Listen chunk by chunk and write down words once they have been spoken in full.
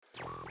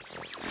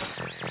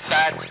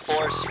Bat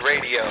Force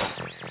Radio.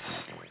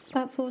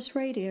 Bat Force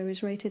Radio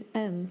is rated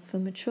M for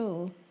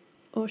mature,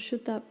 or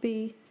should that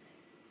be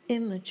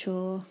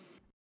immature?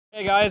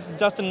 Hey guys,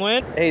 Dustin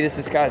Nguyen. Hey, this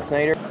is Scott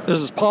Snyder. This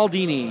is Paul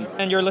Dini.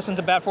 And you're listening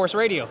to Bat Force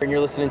Radio. And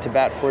you're listening to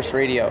Bat Force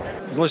Radio.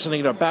 You're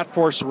listening to Bat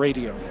Force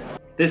Radio.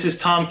 This is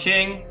Tom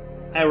King.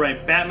 I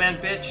write Batman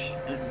Bitch,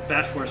 and this is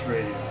Bat Force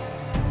Radio.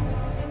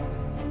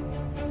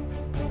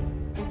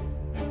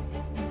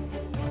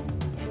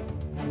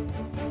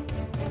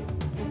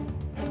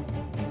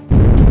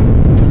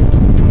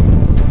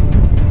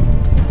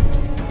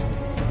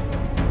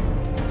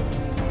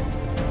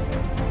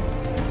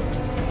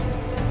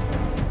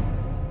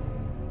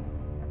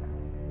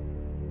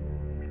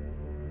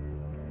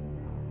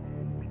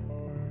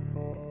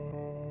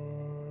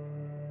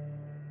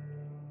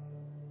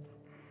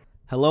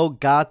 Hello,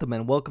 Gotham,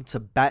 and welcome to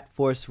Bat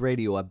Force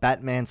Radio, a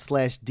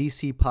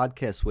Batman/DC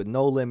podcast with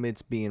no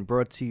limits, being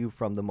brought to you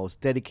from the most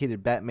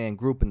dedicated Batman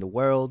group in the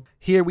world.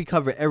 Here we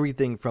cover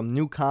everything from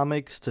new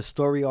comics to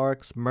story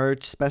arcs,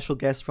 merch, special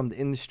guests from the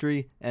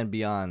industry, and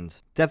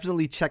beyond.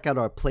 Definitely check out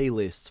our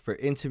playlists for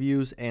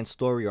interviews and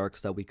story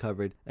arcs that we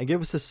covered, and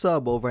give us a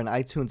sub over on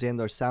iTunes and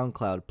our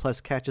SoundCloud, plus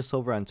catch us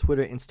over on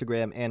Twitter,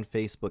 Instagram, and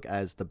Facebook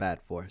as The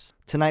Bat Force.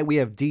 Tonight we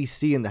have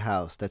DC in the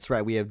house. That's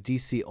right, we have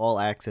DC All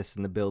Access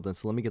in the building,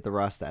 so let me get the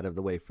roster out of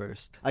the way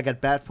first. I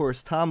got Bat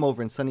Force Tom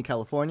over in sunny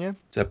California.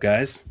 What's up,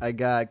 guys? I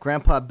got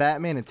Grandpa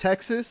Batman in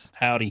Texas.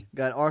 Howdy.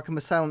 Got Arkham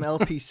Asylum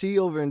LPC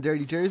over in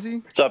Dirty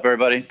Jersey. What's up,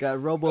 everybody?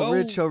 Got Robo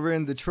Rich over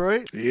in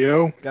Detroit.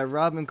 Yo. Got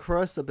Robin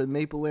Cross up in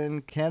Maple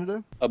Inn,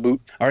 Canada. A boot.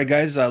 All right,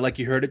 guys, like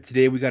you heard it,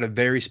 today we got a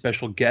very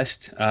special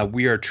guest.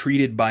 We are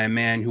treated by a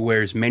man who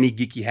wears many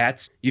geeky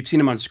hats. You've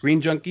seen him on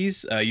Screen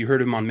Junkies. You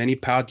heard him on many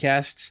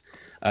podcasts.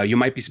 You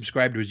might be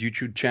subscribed to his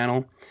YouTube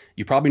channel.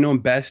 You probably know him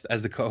best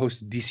as the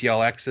co-host of DC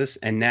All Access,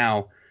 and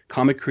now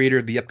comic creator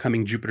of the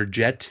upcoming Jupiter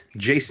Jet,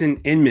 Jason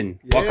Inman.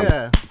 Welcome.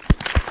 Yeah.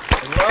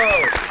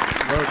 Hello.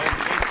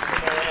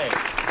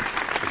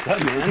 What's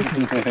up,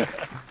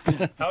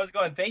 man? How's it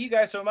going? Thank you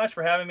guys so much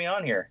for having me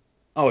on here.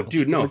 Oh,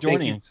 dude, no,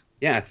 thank you.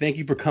 Yeah, thank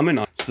you for coming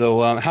on. So,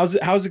 how's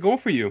it going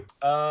for you?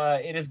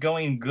 It is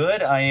going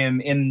good. I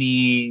am in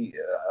the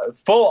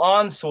full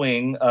on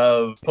swing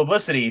of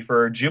publicity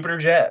for Jupiter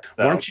Jet. So.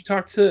 Why don't you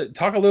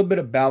talk a little bit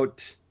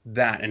about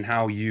that and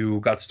how you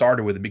got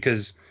started with it?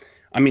 Because,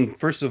 I mean,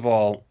 first of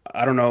all,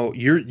 I don't know,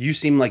 you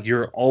seem like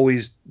you're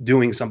always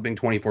doing something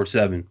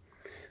 24/7.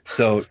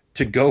 So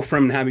to go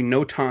from having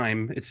no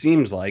time, it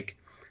seems like,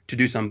 to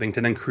do something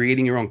to then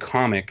creating your own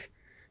comic.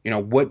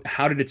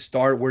 How did it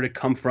start? Where did it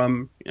come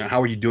from?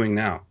 How are you doing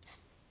now?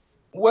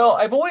 Well,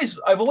 I've always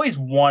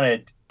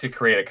wanted to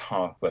create a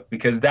comic book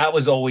because that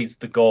was always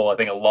the goal, I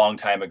think, a long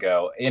time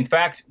ago. In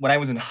fact, when I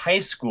was in high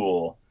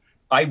school,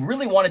 I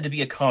really wanted to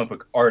be a comic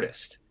book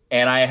artist.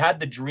 And I had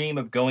the dream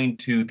of going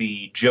to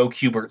the Joe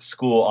Kubert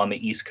School on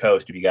the East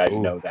Coast, if you guys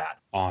know that.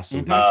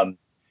 Awesome.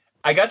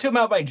 I got to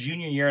about my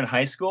junior year in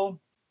high school,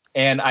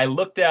 and I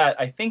looked at,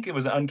 I think it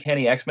was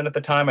Uncanny X-Men at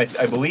the time. I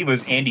believe it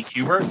was Andy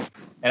Kubert.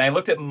 And I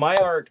looked at my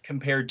art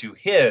compared to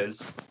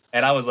his,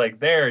 and I was like,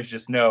 there's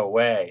just no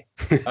way.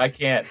 I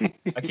can't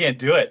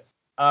do it.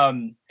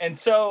 And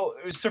so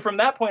from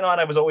that point on,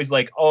 I was always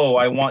like, oh,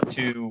 I want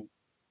to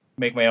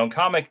make my own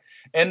comic.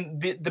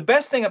 And the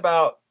best thing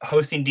about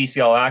hosting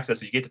DC All Access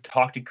is you get to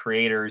talk to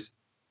creators,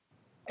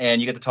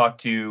 and you get to talk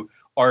to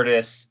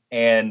artists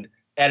and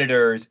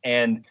editors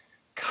and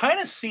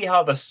kind of see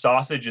how the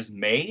sausage is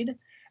made.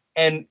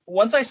 And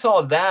once I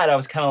saw that, I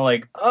was kind of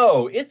like,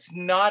 oh, it's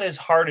not as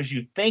hard as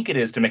you think it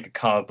is to make a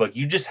comic book.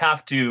 You just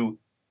have to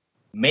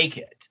make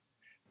it.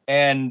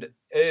 And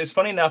it's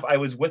funny enough, I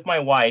was with my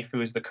wife,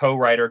 who is the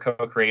co-writer,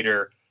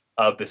 co-creator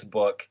of this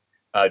book,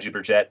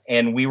 Jupiter Jet,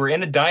 and we were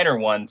in a diner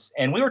once,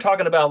 and we were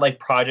talking about like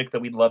projects that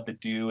we'd love to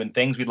do and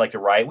things we'd like to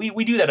write.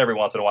 We do that every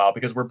once in a while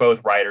because we're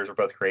both writers, we're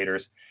both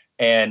creators.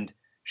 And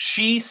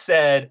she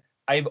said,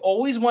 I've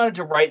always wanted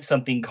to write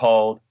something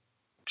called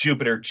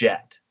Jupiter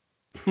Jet.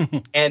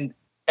 And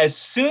as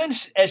soon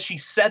as she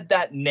said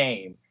that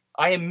name,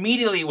 I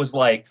immediately was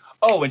like,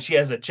 oh, and she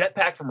has a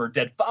jetpack from her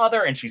dead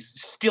father, and she's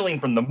stealing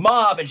from the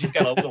mob, and she's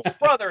got a little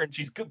brother, and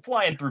she's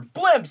flying through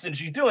blimps, and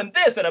she's doing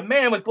this, and a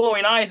man with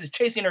glowing eyes is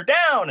chasing her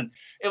down. And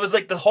it was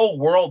like the whole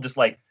world just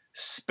like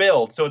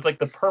spilled. So it's like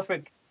the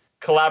perfect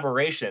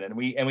collaboration. And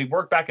we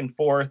worked back and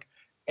forth.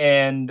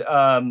 And,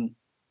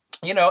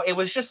 it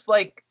was just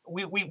like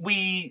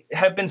we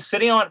have been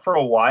sitting on it for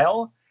a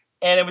while.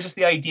 And it was just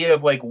the idea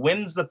of like,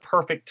 when's the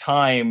perfect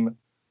time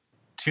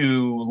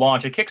to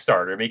launch a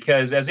Kickstarter?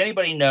 Because as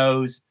anybody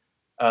knows,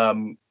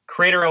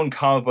 creator-owned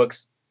comic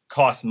books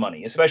cost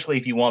money, especially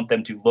if you want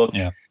them to look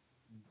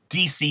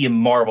DC and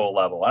Marvel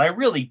level. And I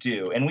really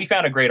do. And we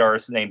found a great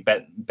artist named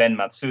Ben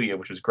Matsuya,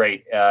 which was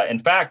great. In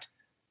fact,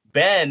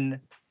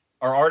 Ben,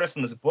 our artist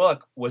in this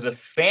book, was a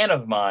fan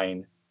of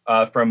mine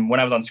from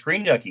when I was on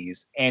Screen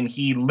Junkies. And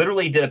he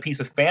literally did a piece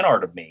of fan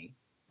art of me.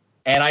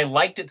 And I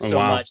liked it so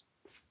much.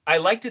 I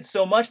liked it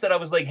so much that I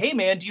was like, hey,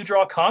 man, do you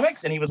draw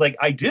comics? And he was like,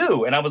 I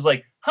do. And I was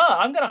like,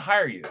 I'm going to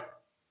hire you.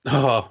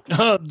 Oh,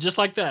 just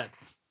like that.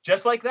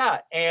 just like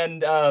that.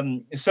 And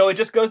so it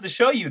just goes to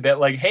show you that,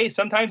 like, hey,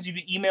 sometimes you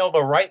email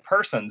the right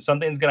person,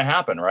 something's going to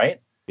happen, right?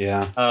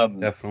 Yeah,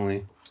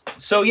 definitely.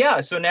 So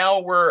now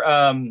we're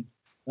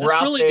That's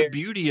out really there. the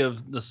beauty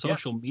of the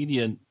social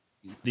media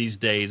these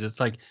days. It's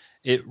like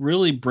it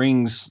really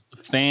brings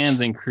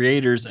fans and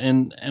creators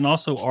and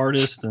also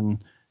artists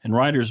and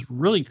writers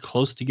really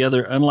close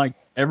together, unlike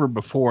ever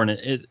before. And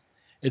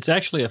it's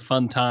actually a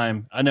fun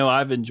time. I know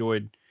I've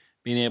enjoyed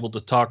being able to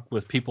talk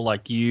with people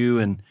like you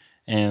and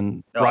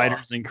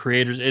writers and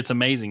creators. It's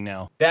amazing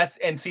now. That's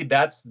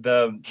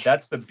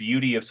the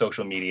beauty of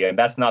social media, and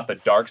that's not the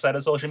dark side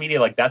of social media.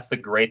 Like, that's the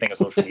great thing of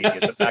social media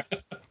is the fact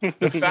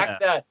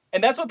that,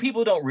 and that's what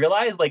people don't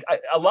realize. Like,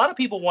 a lot of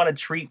people want to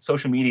treat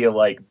social media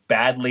like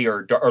badly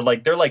or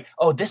like they're like,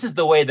 oh, this is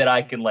the way that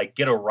I can like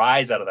get a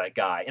rise out of that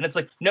guy, and it's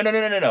like,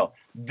 no.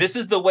 This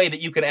is the way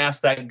that you can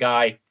ask that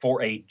guy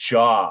for a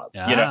job.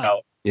 You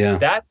know. Yeah.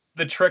 That's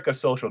the trick of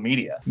social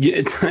media. Yeah,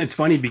 it's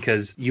funny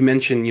because you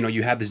mentioned,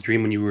 you had this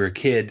dream when you were a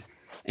kid,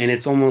 and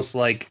it's almost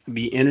like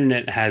the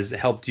internet has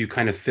helped you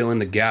kind of fill in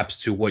the gaps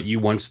to what you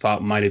once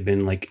thought might have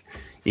been like,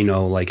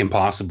 like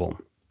impossible.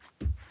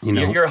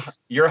 You're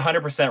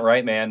 100%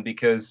 right, man,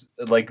 because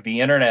like the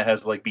internet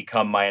has like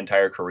become my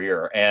entire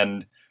career,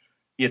 and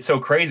it's so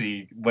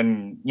crazy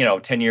when,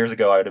 10 years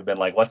ago I would have been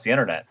like, what's the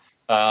internet?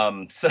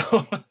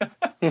 So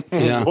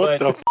yeah. What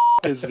the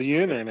is the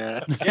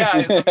internet?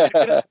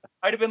 Yeah,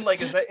 I'd have been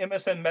like, is that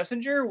MSN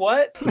Messenger?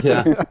 What?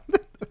 Yeah.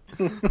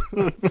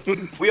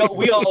 we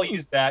all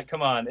use that.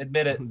 Come on,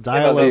 admit it.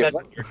 Dial MSN up.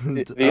 Messenger.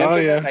 The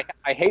internet,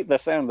 I hate the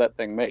sound that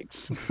thing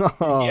makes.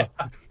 Yeah.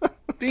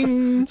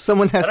 Ding.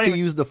 Someone has I don't to even-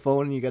 use the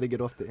phone, and you got to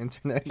get off the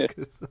internet.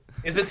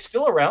 Is it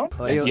still around?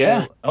 Oh,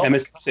 Yeah. Oh.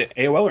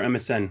 AOL or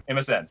MSN?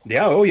 MSN.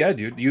 Yeah. Oh yeah,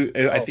 dude.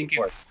 I Oh, think of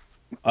course.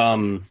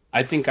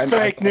 I think It's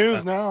fake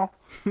news now.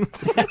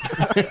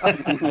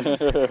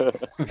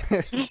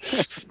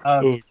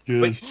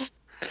 Good.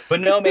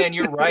 But no, man,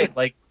 you're right.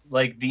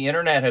 Like the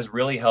internet has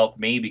really helped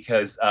me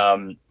because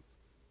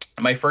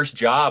my first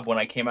job when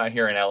I came out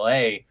here in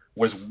LA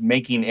was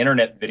making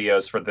internet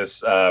videos for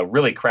this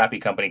really crappy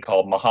company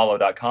called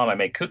Mahalo.com. I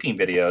made cooking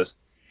videos,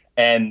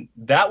 and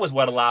that was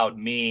what allowed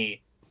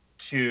me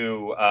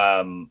to.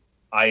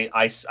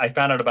 I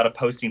found out about a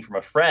posting from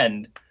a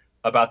friend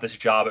about this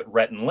job at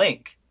Rhett and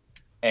Link.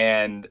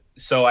 And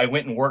so I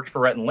went and worked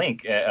for Rhett and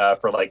Link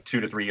for like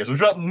 2 to 3 years,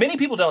 which many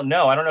people don't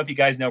know. I don't know if you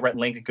guys know Rhett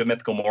and Link and Good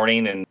Mythical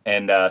Morning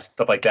and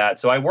stuff like that.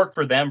 So I worked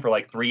for them for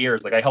like 3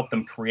 years. Like I helped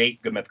them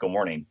create Good Mythical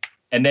Morning.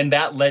 And then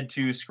that led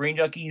to Screen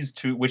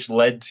Junkies, which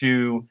led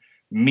to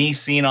me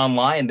seeing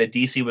online that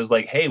DC was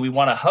like, hey, we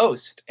want to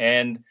host.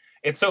 And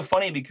it's so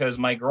funny because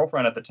my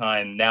girlfriend at the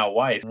time, now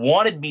wife,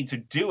 wanted me to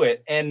do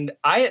it. And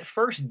I at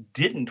first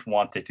didn't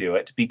want to do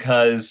it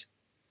because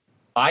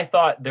I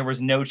thought there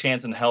was no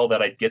chance in hell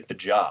that I'd get the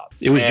job.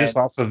 It was just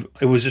off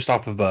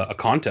of a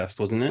contest,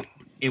 wasn't it?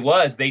 It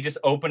was. They just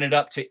opened it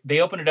up to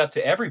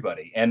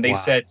everybody, and they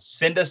said,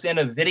 "Send us in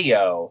a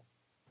video,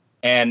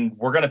 and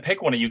we're gonna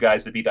pick one of you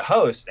guys to be the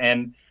host."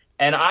 And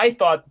I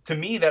thought, to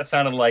me, that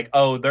sounded like,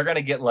 oh, they're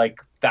gonna get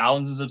like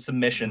thousands of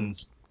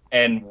submissions,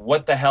 and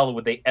what the hell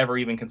would they ever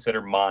even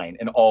consider mine?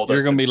 And all those.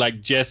 You're gonna be like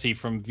Jesse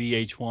from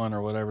VH1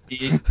 or whatever.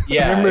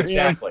 Yeah,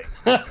 exactly.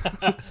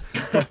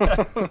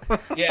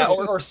 Yeah,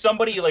 or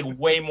somebody like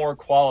way more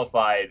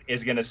qualified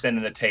is gonna send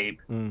in a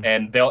tape,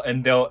 and they'll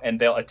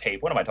a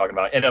tape. What am I talking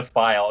about? In a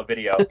file, a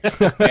video.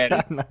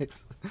 And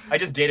Nice. I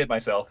just dated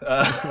myself.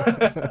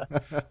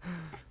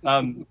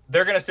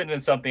 They're gonna send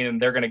in something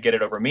and they're gonna get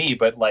it over me.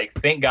 But like,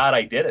 thank God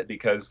I did it,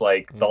 because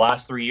like the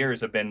last 3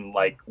 years have been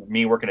like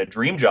me working a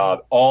dream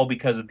job, all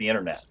because of the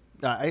internet.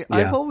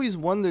 I've always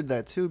wondered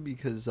that too,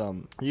 because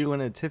you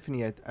and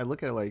Tiffany, I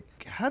look at it like,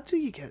 how do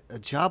you get a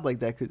job like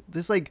that? 'Cause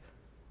there's like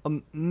a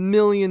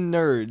million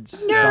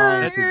nerds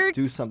dying to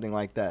do something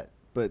like that,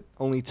 but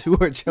only 2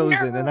 are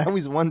chosen. And I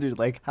always wondered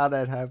like how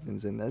that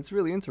happens, and that's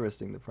really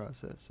interesting, the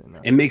process. And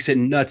it makes it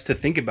nuts to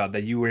think about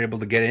that you were able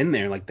to get in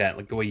there like that,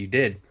 like the way you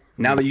did.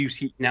 Now that you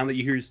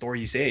hear the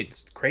story, you say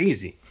it's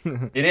crazy.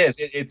 It is.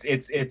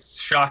 It's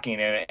shocking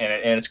and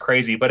it's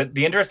crazy. But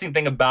the interesting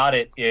thing about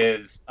it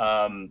is,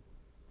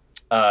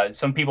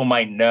 some people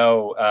might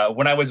know,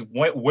 when I was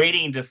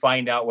waiting to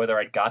find out whether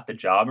I got the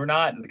job or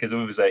not, because it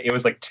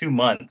was like 2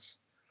 months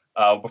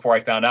before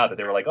I found out that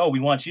they were like, "Oh, we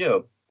want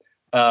you."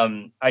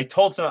 I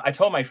told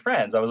my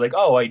friends, I was like,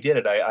 "Oh, I did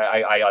it.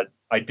 I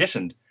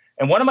auditioned."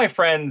 And one of my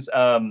friends,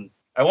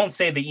 I won't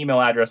say the email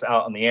address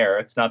out on the air.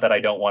 It's not that I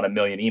don't want a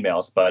million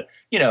emails, but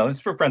it's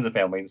for friends and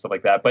family and stuff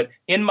like that. But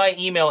in my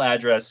email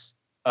address,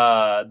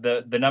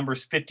 the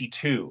numbers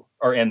 52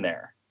 are in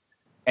there,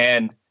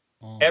 and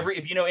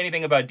if you know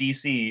anything about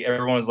DC,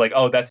 everyone's like,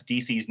 "Oh, that's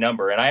DC's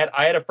number." And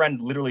I had a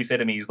friend literally say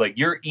to me, he's like,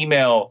 "Your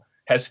email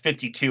has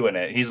 52 in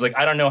it. He's like,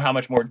 I don't know how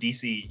much more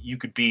DC you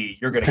could be.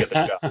 You're going to get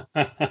the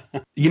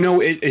job. You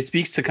know, it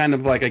speaks to kind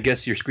of like, I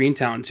guess, your screen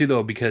talent too,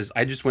 though, because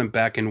I just went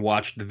back and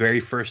watched the very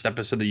first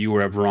episode that you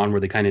were ever on, where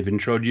they kind of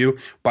introed you.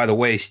 By the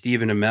way,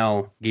 Stephen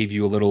Amell gave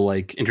you a little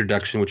like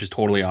introduction, which is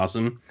totally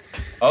awesome.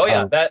 Oh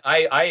yeah, that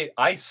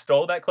I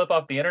stole that clip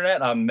off the internet,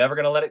 and I'm never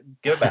gonna let it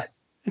give it back.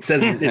 It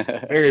says it's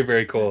very,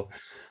 very cool.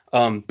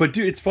 But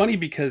dude, it's funny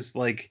because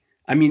like,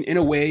 I mean, in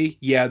a way,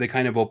 yeah, they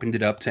kind of opened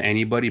it up to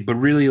anybody, but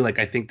really, like,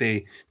 I think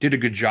they did a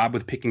good job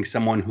with picking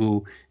someone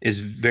who is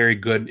very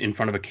good in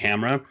front of a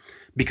camera,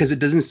 because it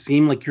doesn't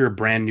seem like you're a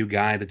brand new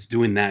guy that's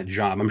doing that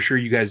job. I'm sure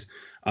you guys,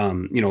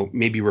 you know,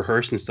 maybe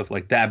rehearse and stuff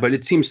like that, but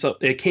it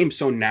came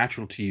so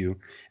natural to you.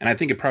 And I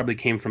think it probably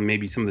came from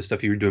maybe some of the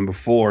stuff you were doing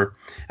before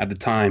at the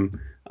time.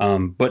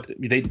 But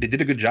they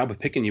did a good job of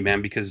picking you,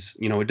 man, because,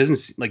 you know, it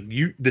doesn't like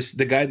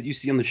the guy that you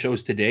see on the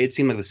shows today, it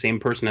seemed like the same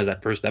person as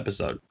that first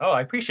episode. Oh, I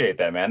appreciate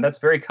that, man. That's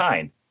very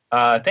kind.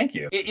 Thank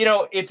you. You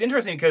know, it's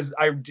interesting because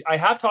I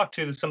have talked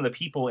to some of the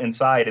people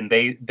inside, and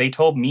they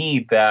told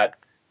me that,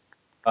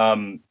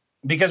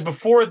 because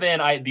before then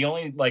I've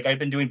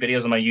been doing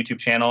videos on my YouTube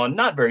channel and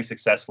not very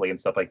successfully and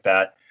stuff like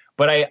that.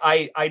 But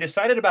I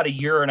decided about a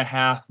year and a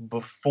half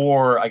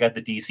before I got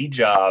the DC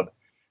job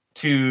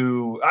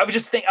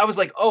I was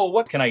like, oh,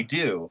 what can I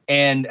do?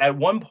 And at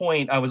one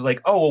point I was like,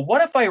 oh, well,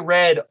 what if I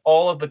read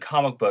all of the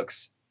comic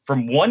books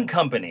from one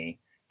company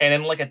and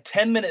in like a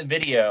 10-minute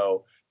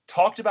video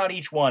talked about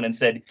each one and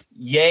said,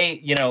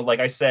 yay, you know, like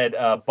I said,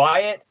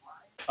 buy it,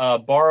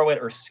 borrow it,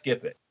 or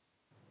skip it.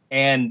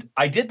 And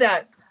I did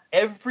that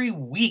every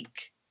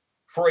week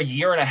for a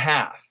year and a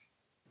half.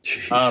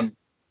 And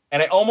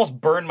I almost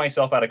burned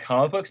myself out of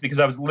comic books because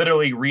I was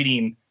literally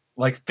reading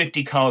like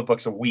 50 comic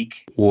books a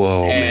week.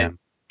 Whoa, man.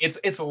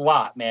 It's a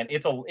lot, man.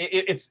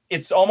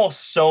 It's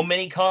almost so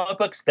many comic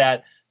books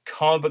that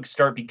comic books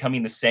start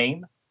becoming the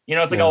same. You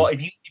know, it's like, oh,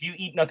 if you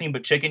eat nothing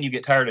but chicken, you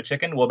get tired of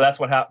chicken. Well, that's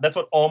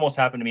what almost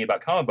happened to me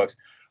about comic books.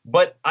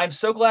 But I'm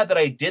so glad that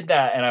I did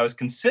that and I was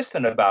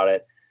consistent about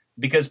it,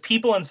 because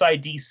people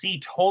inside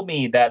DC told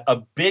me that a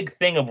big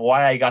thing of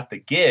why I got the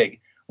gig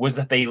was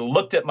that they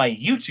looked at my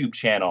YouTube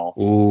channel.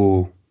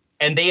 Ooh.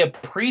 And they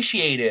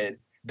appreciated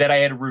that I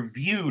had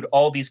reviewed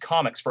all these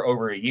comics for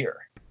over a year.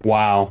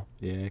 Wow.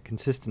 Yeah,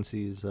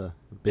 consistency is a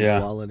big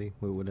quality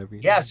with whatever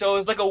you do. So it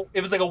was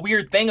like a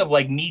weird thing of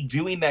like me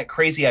doing that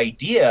crazy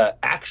idea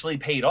actually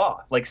paid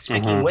off. Like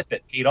sticking with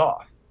it paid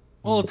off.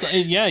 Well,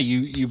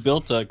 you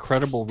built a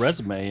credible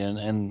resume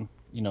and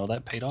you know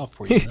that paid off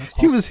for you.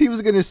 That's He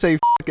was gonna say F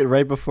it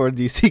right before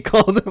DC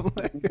called him.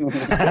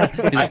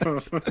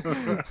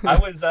 I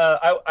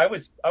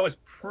was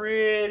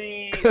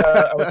pretty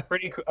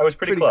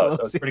close.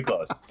 I was pretty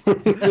close.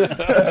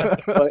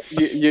 But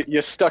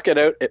you stuck it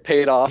out. It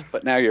paid off,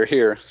 but now you're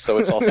here, so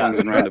it's all swings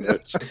and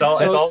roundabouts. It's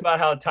all about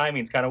how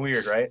timing's kind of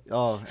weird, right?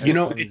 Oh, you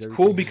know, it's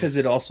cool because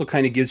it also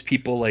kind of gives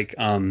people like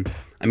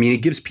I mean,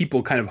 it gives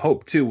people kind of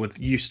hope too. With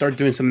you start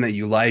doing something that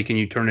you like and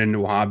you turn it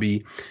into a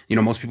hobby. You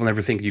know, most people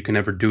never think you can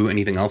ever do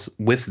anything else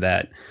with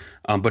that.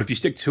 But if you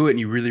stick to it and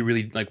you really,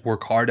 really like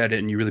work hard at it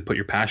and you really put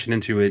your passion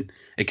into it,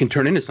 it can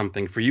turn into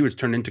something. For you, it's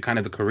turned into kind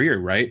of a career,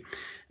 right?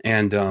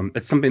 And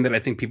that's something that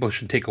I think people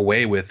should take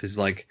away with is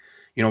like,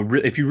 you know,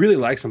 if you really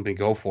like something,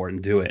 go for it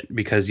and do it,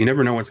 because you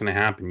never know what's going to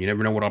happen. You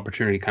never know what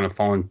opportunity kind of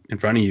fall in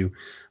front of you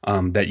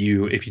that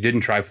if you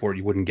didn't try for it,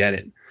 you wouldn't get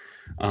it.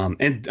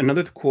 And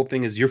another cool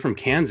thing is you're from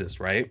Kansas,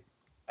 right?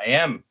 I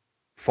am.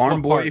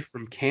 Farm boy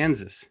from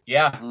Kansas.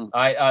 Yeah,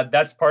 I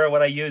that's part of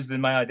what I used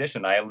in my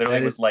audition. I literally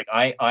was like,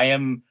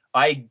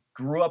 I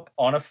grew up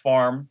on a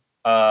farm.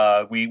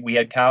 We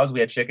had cows,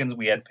 we had chickens,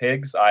 we had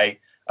pigs. I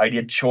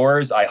did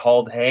chores. I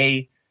hauled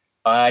hay.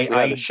 We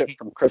had a ship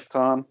from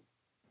Krypton.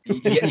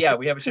 Yeah,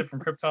 we have a ship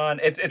from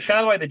Krypton. It's kind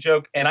of like the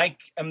joke.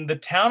 And the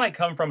town I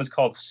come from is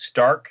called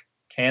Stark,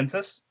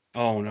 Kansas.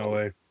 Oh, no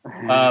way.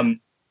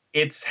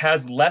 It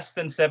has less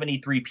than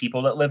 73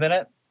 people that live in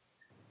it.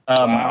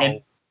 Wow. And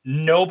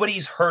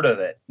nobody's heard of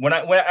it. When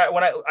I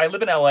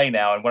live in LA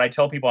now, and when I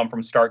tell people I'm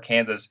from Stark,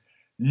 Kansas,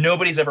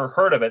 nobody's ever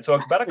heard of it. So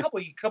about a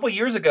couple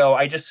years ago,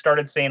 I just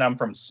started saying I'm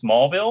from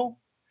Smallville,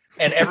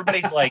 and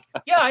everybody's like,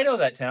 "Yeah, I know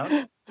that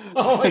town."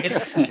 Oh,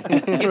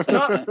 it's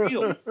not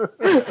real.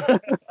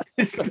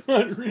 It's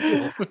not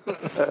real.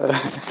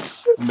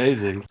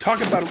 Amazing.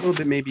 Talk about a little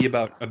bit maybe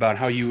about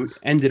how you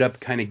ended up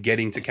kind of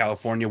getting to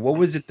California. What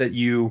was it that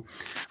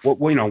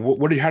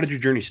how did your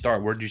journey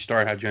start? Where did you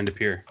start? How did you end up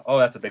here? Oh,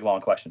 that's a big long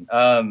question.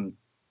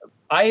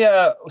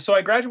 I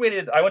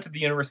graduated. I went to the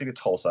University of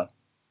Tulsa,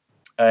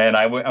 and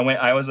I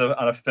was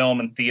on a film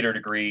and theater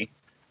degree,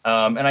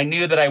 and I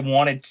knew that I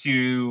wanted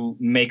to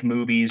make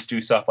movies,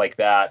 do stuff like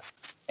that.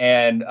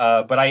 And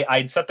but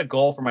I'd set the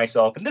goal for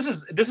myself, and this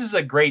is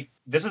a great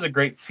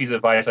piece of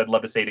advice I'd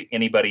love to say to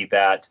anybody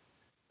that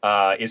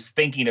is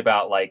thinking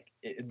about, like,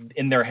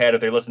 in their head,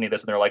 if they're listening to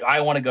this and they're like,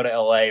 I want to go to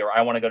LA, or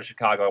I want to go to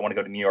Chicago, I want to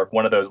go to New York,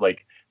 one of those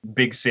like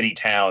big city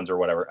towns or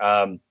whatever.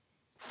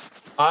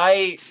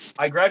 I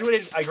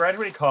graduated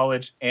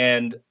college,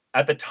 and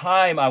at the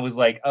time I was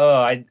like,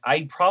 oh,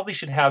 I probably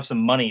should have some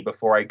money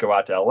before I go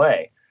out to LA.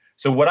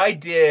 So what I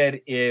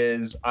did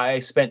is I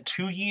spent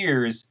 2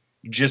 years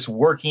just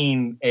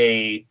working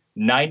a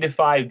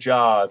 9-to-5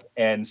 job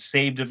and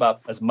saved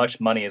up as much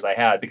money as I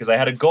had, because I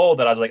had a goal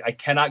that I was like, I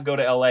cannot go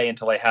to LA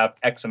until I have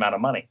X amount of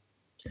money,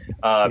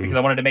 because I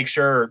wanted to make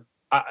sure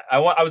I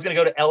was going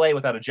to go to LA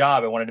without a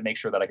job. I wanted to make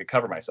sure that I could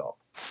cover myself.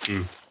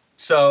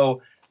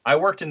 So I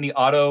worked in the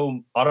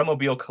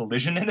automobile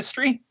collision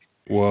industry.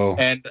 Whoa.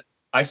 And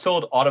I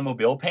sold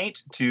automobile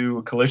paint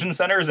to collision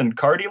centers and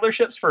car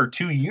dealerships for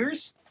 2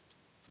 years.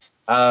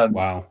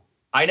 Wow.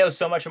 I know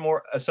so much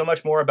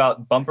more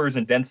about bumpers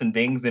and dents and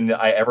dings than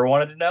I ever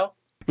wanted to know.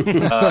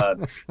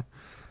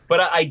 But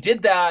I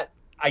did that.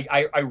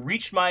 I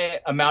reached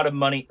my amount of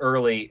money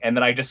early, and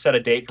then I just set a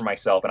date for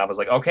myself, and I was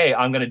like, okay,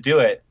 I'm going to do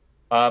it.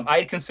 I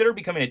had considered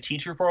becoming a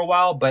teacher for a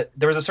while, but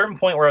there was a certain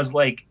point where I was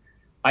like,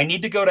 I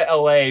need to go to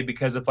LA,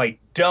 because if I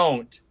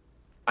don't,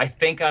 I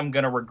think I'm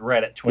going to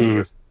regret it 20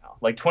 years from now.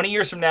 Like 20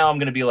 years from now, I'm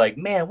going to be like,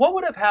 man, what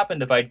would have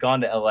happened if I'd gone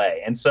to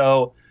LA? And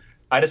so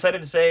I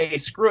decided to say, hey,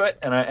 screw it.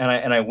 And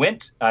I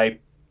went. I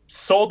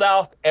sold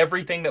out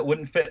everything that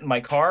wouldn't fit in my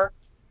car,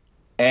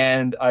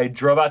 and I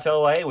drove out to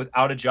LA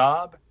without a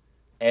job.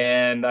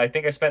 And I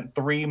think I spent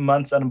 3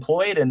 months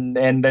unemployed, and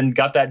then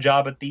got that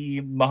job at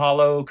the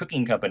Mahalo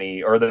cooking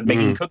company, or the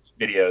making cooking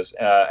videos,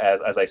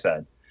 as I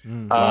said.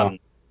 Wow.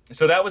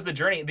 So that was the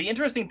journey. The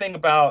interesting thing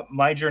about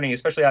my journey,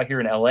 especially out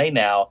here in LA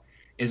now,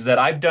 is that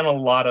I've done a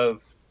lot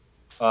of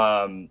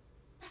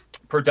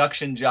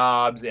production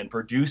jobs and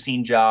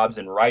producing jobs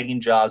and writing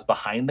jobs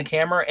behind the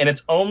camera. And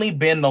it's only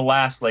been the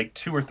last like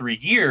 2 or 3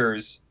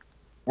 years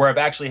where I've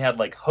actually had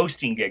like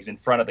hosting gigs in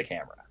front of the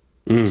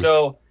camera.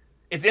 So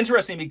it's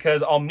interesting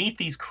because I'll meet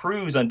these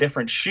crews on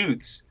different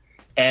shoots,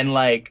 and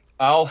like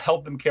I'll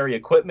help them carry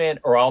equipment,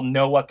 or I'll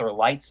know what their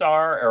lights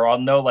are, or I'll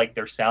know like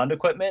their sound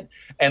equipment.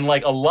 And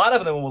like a lot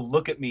of them will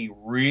look at me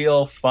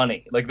real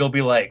funny. Like they'll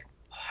be like,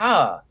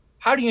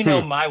 how do you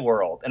know my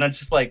world? And I'm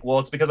just like, well,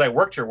 it's because I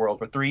worked your world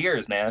for 3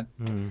 years, man.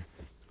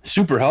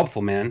 Super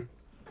helpful, man.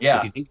 Yeah.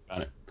 If you think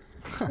about it.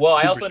 Well,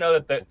 I also know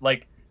that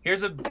like,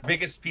 here's the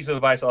biggest piece of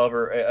advice I'll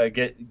ever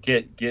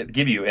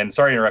give you, and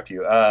sorry to interrupt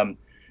you,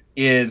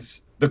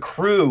 is the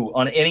crew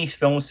on any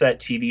film set,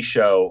 TV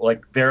show,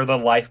 like they're the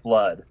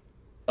lifeblood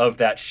of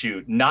that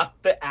shoot, not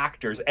the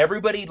actors.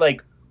 Everybody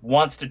like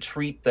wants to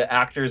treat the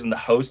actors and the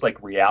hosts like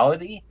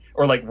reality,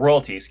 or like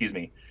royalty, excuse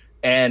me.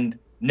 And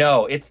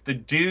no, it's the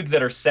dudes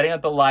that are setting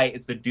up the light.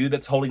 It's the dude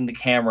that's holding the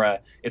camera.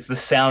 It's the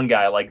sound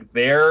guy. Like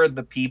they're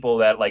the people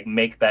that like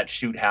make that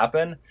shoot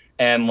happen,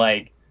 and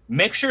like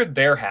make sure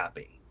they're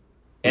happy.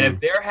 And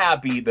if they're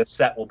happy, the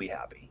set will be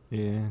happy.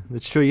 Yeah,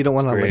 that's true. You don't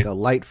want like a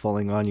light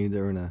falling on you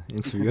during an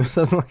interview or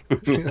something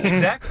like that.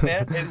 Exactly,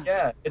 man.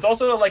 Yeah, it's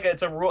also like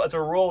it's a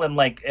rule in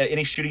like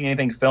any shooting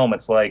anything film.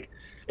 It's like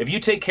if you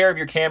take care of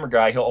your camera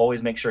guy, he'll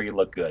always make sure you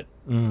look good.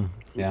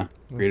 Yeah,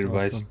 great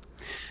advice.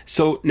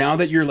 So now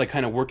that you're like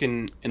kind of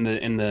working in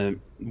the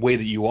way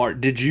that you are,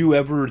 did you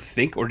ever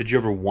think, or did you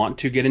ever want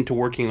to get into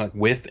working like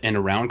with and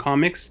around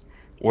comics,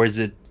 or is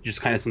it just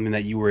kind of something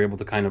that you were able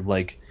to kind of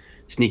like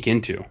sneak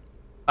into?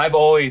 I've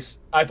always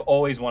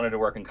wanted to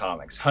work in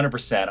comics,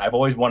 100%. I've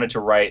always wanted to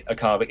write a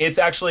comic. It's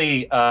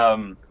actually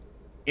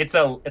it's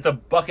a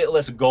bucket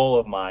list goal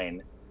of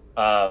mine,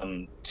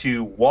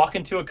 to walk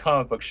into a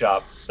comic book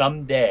shop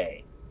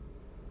someday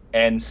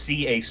and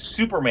see a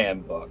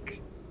Superman book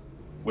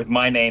with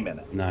my name in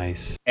it.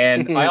 Nice.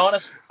 And I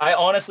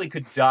honestly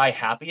could die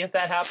happy if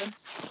that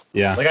happens.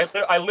 Yeah. Like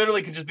I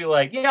literally could just be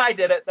like, yeah, I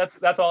did it.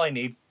 That's all I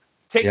need.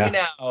 Take me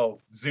now,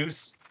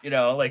 Zeus. You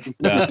know, like,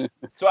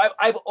 so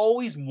I've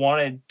always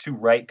wanted to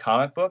write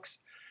comic books.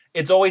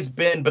 It's always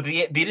been, but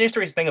the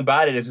interesting thing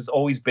about it is it's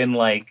always been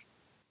like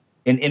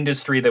an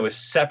industry that was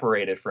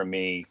separated from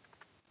me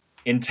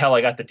until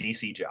I got the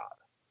DC job.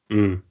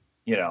 You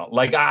know,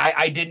 like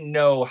I didn't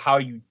know how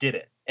you did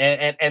it.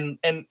 And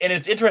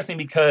it's interesting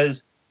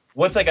because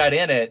once I got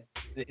in it,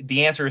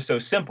 the answer is so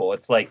simple.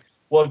 It's like,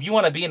 well, if you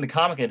want to be in the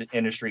comic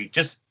industry,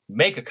 just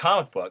make a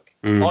comic book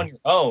on your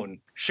own,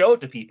 show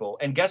it to people,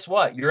 and guess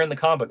what? You're in the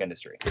comic book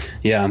industry.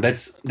 Yeah,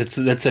 that's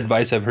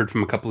advice I've heard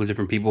from a couple of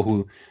different people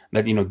who,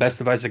 that, you know, best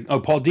advice. Like,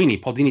 Paul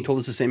Dini told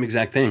us the same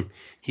exact thing.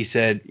 He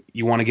said,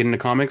 you want to get into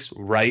comics,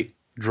 write,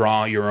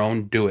 draw your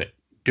own, do it,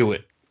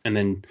 and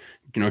then,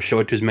 you know, show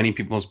it to as many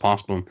people as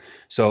possible.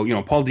 So, you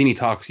know, Paul Dini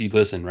talks, you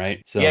listen,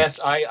 right? So. Yes,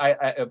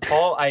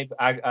 Paul, I've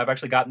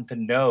actually gotten to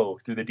know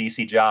through the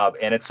DC job,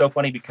 and it's so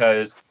funny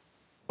because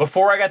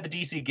before I got the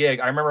DC gig,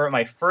 I remember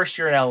my first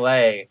year in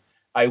LA,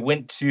 I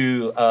went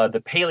to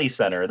the Paley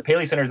Center. The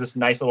Paley Center is this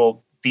nice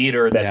little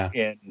theater that's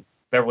in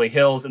Beverly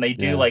Hills, and they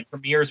do like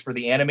premieres for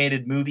the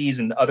animated movies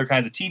and other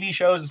kinds of TV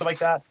shows and stuff like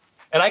that.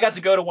 And I got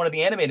to go to one of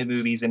the animated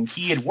movies, and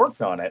he had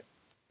worked on it.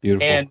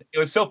 Beautiful. And it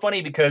was so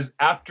funny because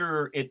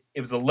after it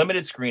was a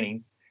limited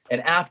screening,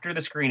 and after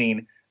the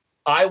screening,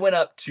 I went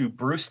up to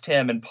Bruce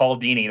Timm and Paul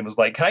Dini and was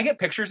like, "Can I get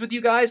pictures with you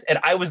guys?" And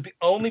I was the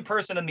only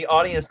person in the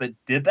audience that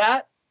did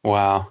that.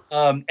 Wow.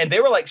 And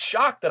they were like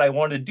shocked that I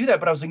wanted to do that,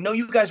 but I was like, no,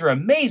 you guys are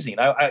amazing.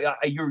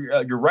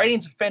 Your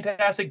writing's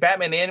fantastic.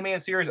 Batman the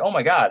animated series. Oh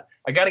my God,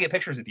 I got to get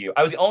pictures with you.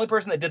 I was the only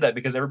person that did that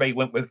because everybody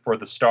went for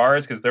the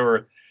stars, because there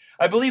were,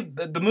 I believe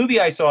the movie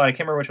I saw, and I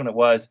can't remember which one it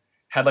was,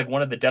 had like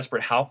one of the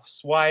Desperate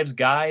Housewives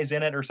guys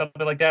in it or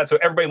something like that. So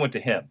everybody went to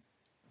him.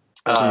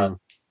 I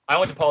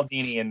went to Paul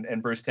Dini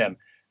and Bruce Timm.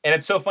 And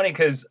it's so funny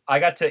because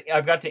I've got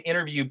to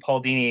interview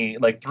Paul Dini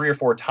like 3 or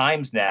 4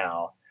 times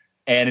now.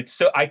 And it's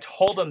so, I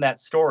told him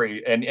that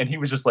story and he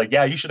was just like,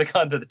 yeah, you should have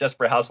gone to the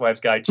Desperate Housewives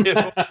guy too.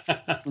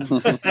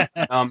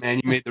 Oh man,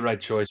 you made the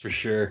right choice for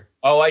sure.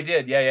 Oh, I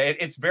did. Yeah.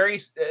 It's very,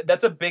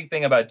 that's a big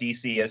thing about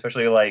DC,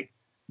 especially like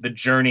the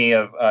journey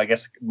of, I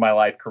guess, my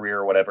life career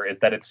or whatever, is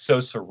that it's so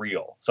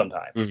surreal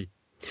sometimes.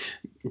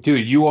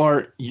 Dude,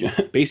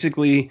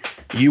 basically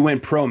you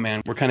went pro,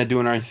 man. We're kind of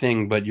doing our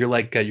thing, but you're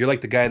like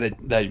the guy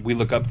that we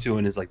look up to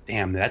and is like,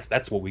 damn,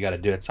 that's what we got to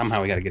do.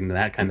 Somehow we got to get into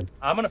that kind of.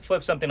 I'm going to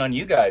flip something on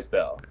you guys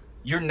though.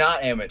 You're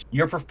not amateur.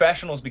 You're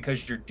professionals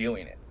because you're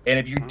doing it. And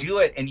if you do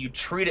it and you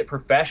treat it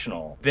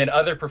professional, then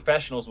other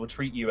professionals will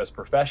treat you as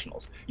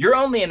professionals. You're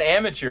only an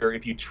amateur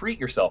if you treat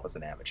yourself as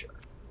an amateur.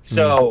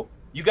 So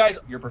you guys,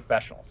 you're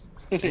professionals.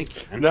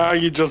 Now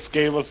you just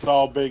gave us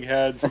all big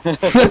heads.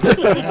 That's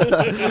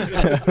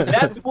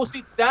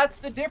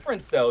the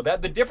difference though.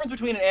 That the difference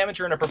between an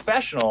amateur and a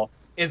professional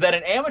is that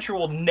an amateur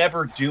will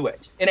never do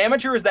it. An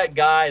amateur is that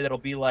guy that'll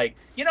be like,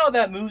 you know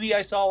that movie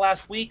I saw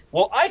last week?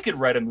 Well, I could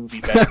write a movie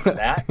better than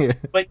that.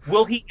 But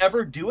will he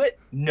ever do it?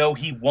 No,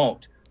 he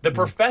won't. The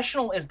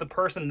professional is the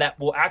person that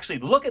will actually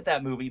look at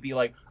that movie, be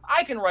like,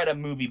 I can write a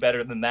movie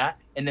better than that.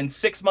 And then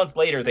 6 months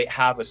later, they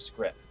have a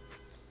script.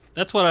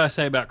 That's what I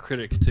say about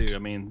critics too. I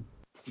mean,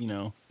 you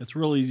know, it's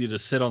real easy to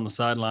sit on the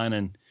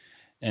sideline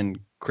and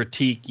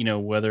critique, you know,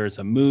 whether it's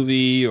a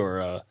movie or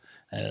a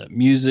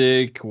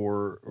music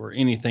or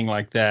anything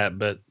like that.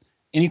 But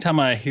anytime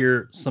I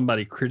hear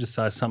somebody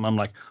criticize something, I'm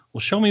like,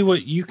 well, show me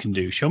what you can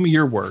do. Show me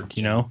your work.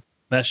 You know,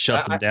 that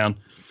shuts them down.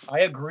 I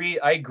agree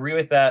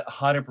with that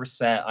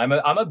 100%.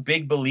 I'm a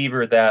big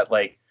believer that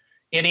like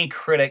any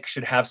critic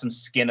should have some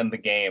skin in the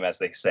game, as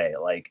they say.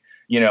 Like,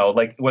 you know,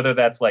 like whether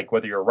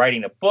you're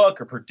writing a book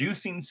or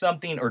producing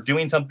something or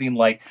doing something,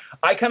 like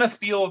I kind of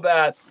feel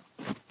that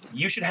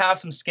you should have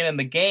some skin in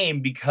the game,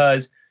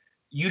 because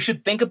you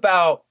should think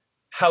about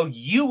how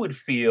you would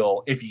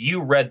feel if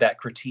you read that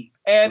critique.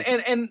 And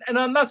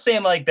I'm not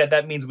saying like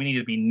that means we need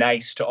to be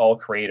nice to all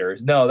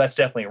creators. No, that's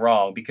definitely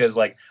wrong, because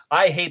like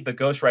I hate the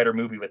Ghost Rider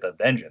movie with a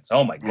vengeance.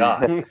 Oh my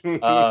God.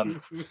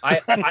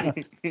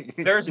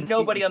 There's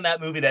nobody on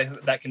that movie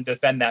that can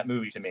defend that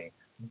movie to me.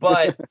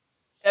 But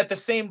at the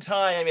same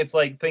time, it's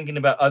like thinking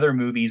about other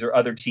movies or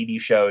other TV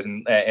shows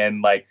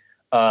and like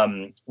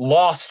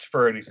Lost,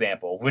 for an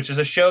example, which is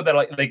a show that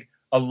like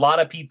a lot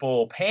of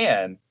people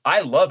pan.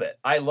 I love it.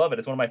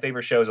 It's one of my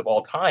favorite shows of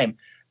all time.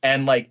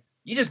 And like,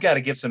 you just got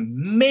to give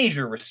some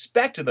major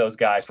respect to those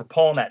guys for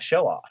pulling that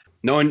show off.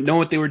 Know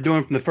what they were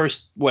doing from the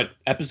first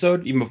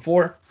episode, even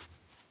before.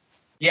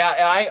 Yeah,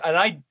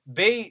 I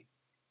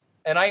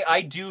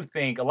do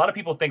think a lot of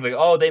people think like,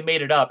 oh, they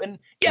made it up, and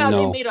yeah,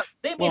 no.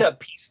 they made up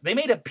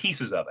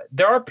pieces of it.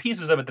 There are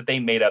pieces of it that they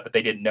made up that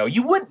they didn't know.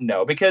 You wouldn't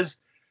know, because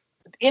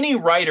any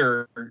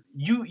writer,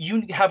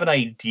 you have an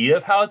idea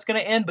of how it's going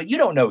to end, but you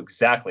don't know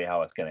exactly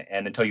how it's going to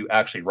end until you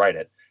actually write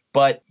it.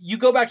 But you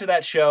go back to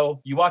that show,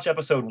 you watch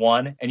episode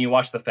 1 and you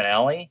watch the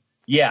finale.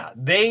 Yeah,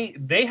 they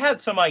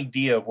had some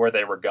idea of where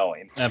they were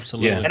going.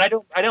 Absolutely. Yeah. And I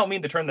don't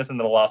mean to turn this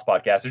into the Lost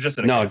podcast. It's just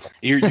an example.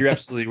 You're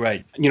absolutely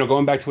right. You know,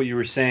 going back to what you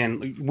were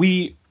saying,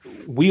 we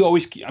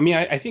always,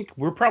 I think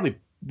we're probably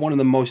one of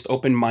the most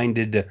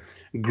open-minded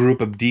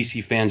group of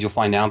DC fans you'll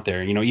find out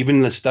there. You know,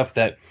 even the stuff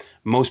that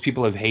most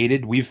people have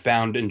hated, we've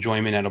found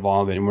enjoyment out of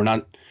all of it, and we're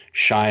not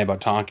shy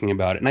about talking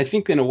about it. And I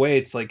think in a way,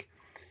 it's like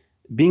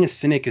being a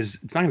cynic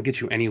it's not going to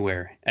get you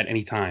anywhere at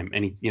any time,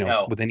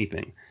 with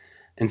anything.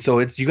 And so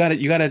you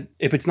gotta,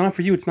 if it's not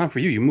for you, it's not for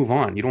you. You move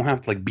on. You don't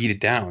have to like beat it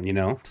down, you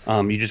know?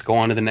 You just go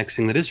on to the next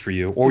thing that is for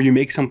you, or you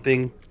make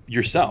something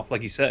yourself,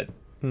 like you said.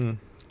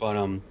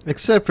 But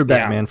except for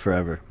Batman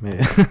Forever,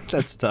 man.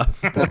 That's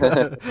tough.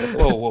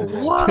 Whoa.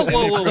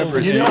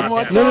 You know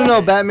what?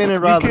 No, Batman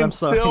and Robin. I'm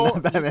sorry. You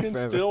can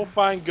still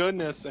find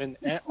goodness in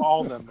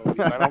all them movies.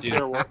 I don't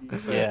care what you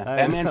say. Yeah,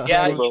 Batman.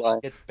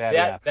 It's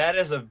bad. That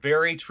is a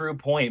very true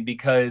point,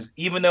 because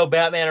even though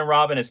Batman and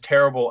Robin is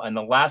terrible, and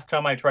the last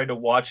time I tried to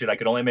watch it, I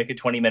could only make it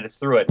 20 minutes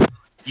through it.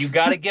 You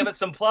got to give it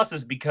some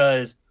pluses,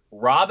 because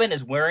Robin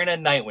is wearing a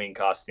Nightwing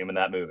costume in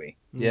that movie.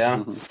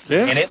 Yeah.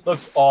 And it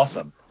looks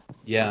awesome.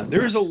 Yeah,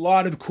 there's a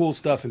lot of cool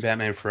stuff in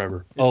Batman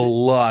Forever. A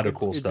lot of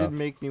cool stuff. It did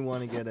make me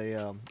want to get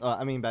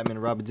Batman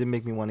and Robin did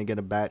make me want to get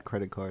a Bat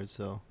credit card.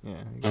 So yeah,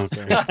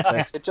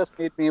 it just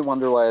made me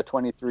wonder why a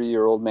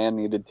 23-year-old man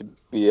needed to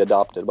be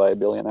adopted by a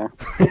billionaire.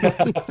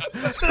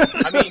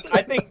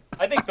 I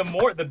think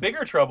the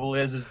bigger trouble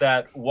is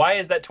that why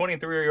is that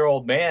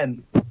 23-year-old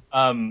man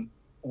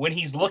when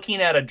he's looking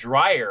at a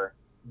dryer,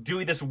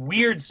 doing this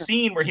weird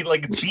scene where he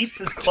like beats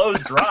his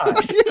clothes dry.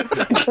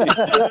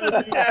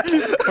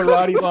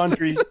 Karate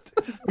laundry.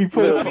 We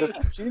put.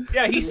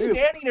 Yeah, he's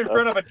standing in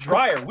front of a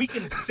dryer. We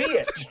can see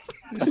it.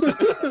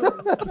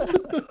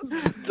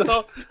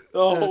 The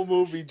whole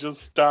movie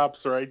just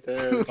stops right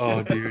there.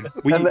 Oh, dude.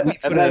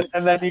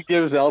 And then he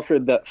gives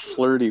Alfred that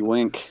flirty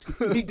wink.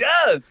 He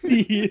does.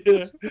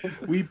 Yeah.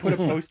 We put a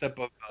post up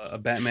of a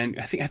Batman.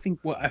 I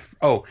think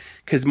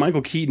because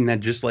Michael Keaton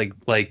had just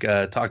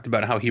talked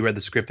about how he read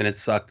the script and it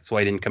sucked, that's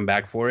why he didn't come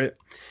back for it.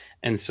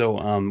 And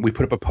so we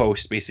put up a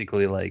post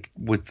basically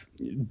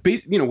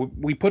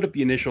we put up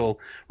the initial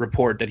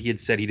report that he had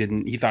said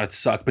he thought it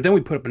sucked, but then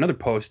we put up another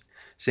post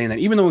saying that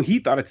even though he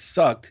thought it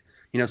sucked,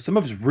 some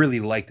of us really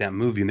liked that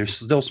movie and there's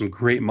still some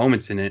great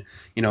moments in it.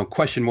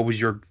 Question, what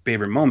was your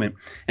favorite moment?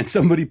 And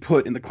somebody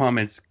put in the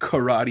comments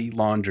karate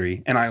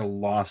laundry, and I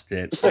lost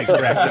it.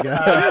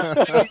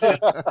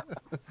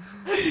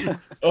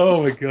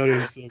 Oh my god, it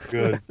was so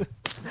good.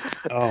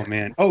 Oh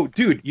man. Oh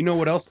dude, you know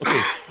what else?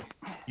 Okay,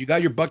 you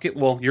got your bucket.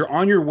 Well, you're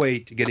on your way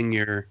to getting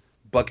your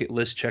bucket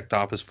list checked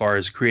off as far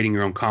as creating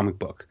your own comic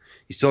book.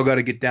 You still got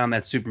to get down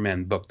that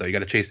Superman book though. You got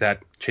to chase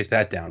that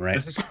down, right?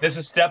 This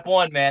is step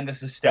one, man.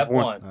 This is step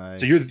one.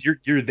 Nice. So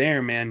you're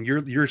there, man.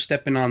 You're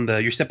stepping on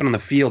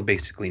the field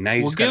basically. Now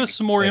you give us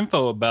some more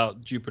info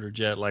about Jupiter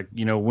Jet.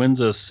 When's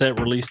a set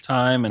release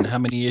time and how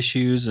many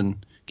issues,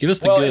 and give us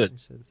the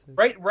goods.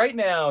 Right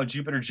now,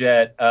 Jupiter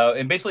Jet,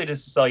 and basically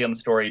just to sell you on the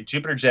story,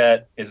 Jupiter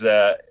Jet is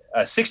a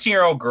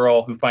 16-year-old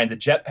girl who finds a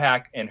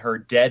jetpack in her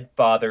dead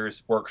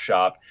father's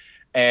workshop,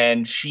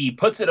 and she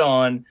puts it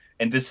on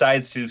and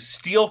decides to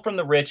steal from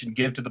the rich and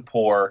give to the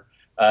poor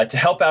to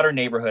help out her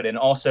neighborhood, and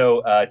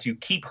also to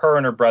keep her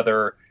and her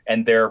brother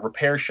and their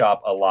repair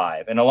shop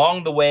alive. And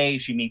along the way,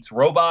 she meets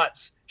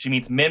robots, she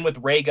meets men with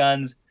ray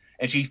guns,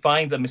 and she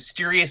finds a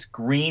mysterious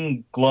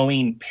green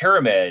glowing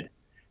pyramid.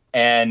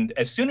 And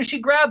as soon as she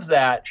grabs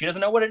that, she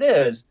doesn't know what it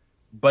is,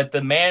 but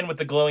the man with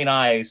the glowing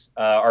eyes,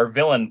 our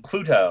villain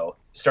Pluto,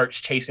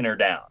 starts chasing her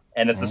down.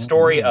 And it's the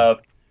story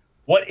of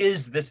what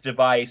is this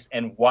device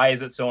and why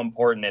is it so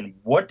important and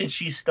what did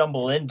she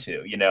stumble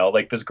into?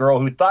 This girl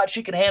who thought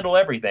she could handle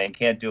everything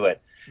can't do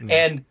it.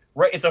 And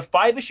it's a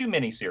 5-issue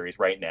miniseries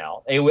right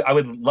now. I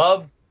would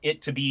love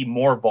it to be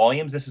more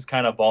volumes. This is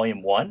kind of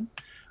volume 1.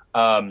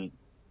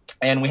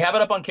 And we have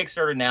it up on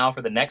Kickstarter now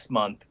for the next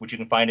month, which you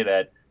can find it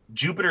at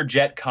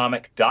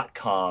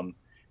jupiterjetcomic.com.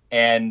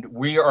 And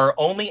we are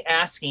only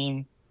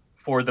asking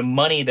for the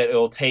money that it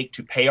will take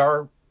to pay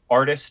our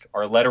artist,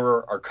 our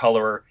letterer, our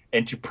colorer,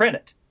 and to print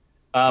it.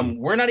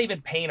 We're not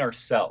even paying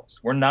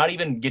ourselves. We're not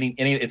even getting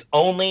any. It's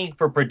only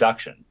for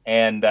production.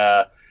 And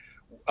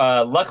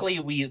luckily,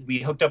 we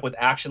hooked up with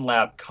Action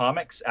Lab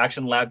Comics.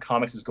 Action Lab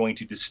Comics is going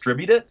to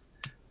distribute it.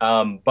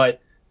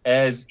 But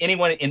as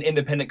anyone in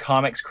independent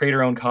comics,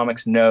 creator-owned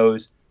comics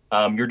knows,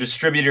 your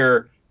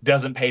distributor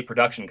doesn't pay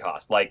production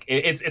costs.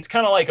 It's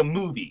kind of like a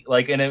movie.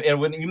 And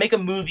when you make a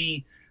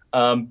movie,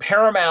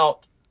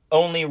 Paramount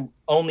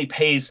only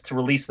pays to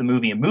release the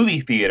movie in movie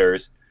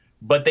theaters,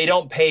 but they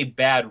don't pay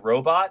Bad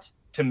Robot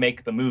to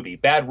make the movie.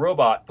 Bad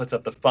Robot puts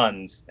up the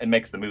funds and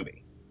makes the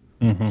movie.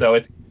 Mm-hmm. So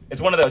it's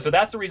one of those. So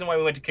that's the reason why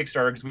we went to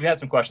Kickstarter, because we had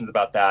some questions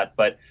about that.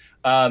 But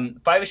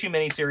 5-issue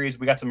miniseries,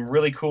 we got some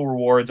really cool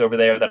rewards over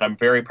there that I'm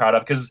very proud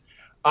of. Because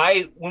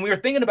when we were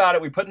thinking about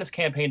it, we put this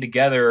campaign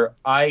together,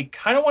 I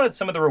kind of wanted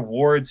some of the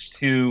rewards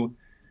to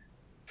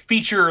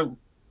feature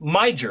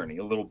my journey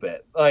a little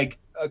bit.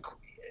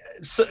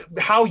 So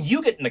how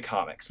you get into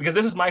comics, because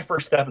this is my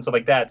first step and stuff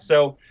like that.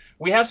 So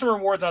we have some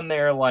rewards on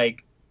there,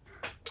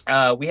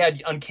 we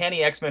had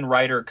Uncanny X-Men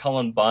writer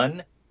Cullen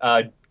Bunn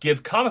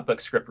give comic book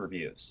script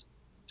reviews.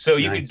 So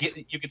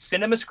you could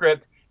send him a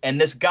script, and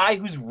this guy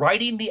who's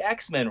writing the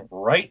X-Men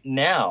right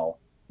now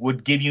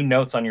would give you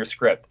notes on your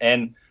script.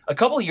 And a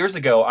couple of years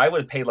ago, I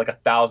would have paid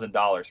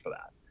 $1,000 for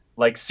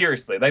that.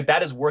 Seriously,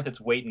 that is worth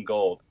its weight in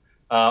gold.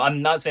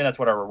 I'm not saying that's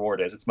what our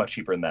reward is. It's much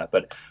cheaper than that.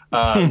 But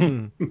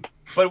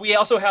but we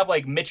also have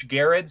Mitch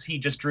Gerrits. He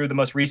just drew the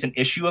most recent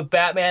issue of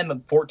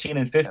Batman, 14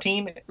 and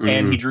 15,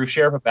 and he drew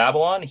Sheriff of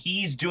Babylon.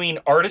 He's doing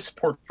artist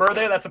portfolio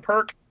there. That's a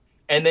perk.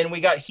 And then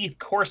we got Heath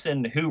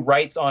Corson, who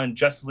writes on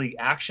Justice League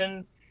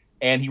Action,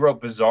 and he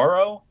wrote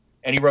Bizarro,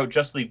 and he wrote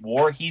Justice League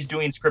War. He's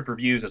doing script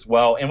reviews as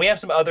well. And we have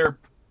some other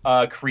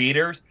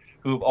creators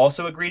who have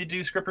also agreed to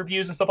do script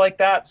reviews and stuff like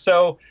that.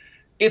 So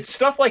it's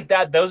stuff like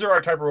that. Those are our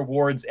type of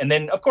rewards. And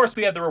then, of course,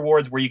 we have the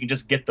rewards where you can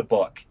just get the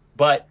book.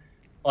 But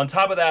on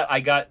top of that,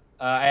 I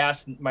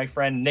asked my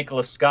friend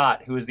Nicholas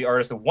Scott, who is the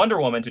artist of Wonder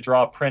Woman, to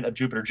draw a print of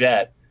Jupiter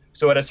Jet.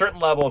 So at a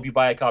certain level, if you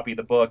buy a copy of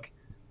the book,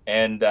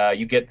 and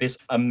you get this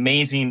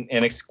amazing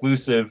and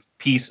exclusive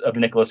piece of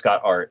Nicholas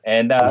Scott art.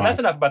 And that's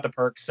enough about the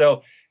perks.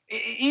 So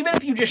even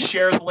if you just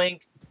share the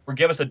link or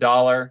give us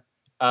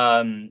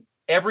 $1,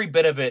 every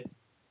bit of it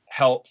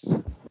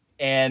helps.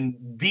 And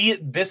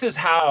this is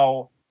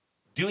how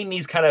doing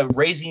these kind of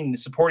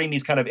supporting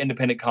these kind of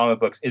independent comic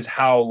books is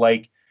how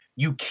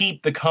you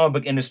keep the comic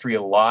book industry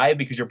alive,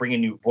 because you're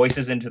bringing new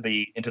voices into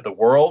the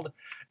world.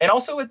 And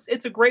also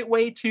it's a great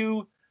way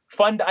to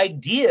fund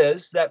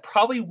ideas that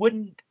probably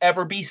wouldn't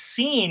ever be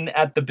seen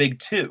at the big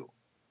two.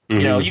 You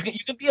know, you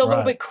can be a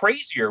little bit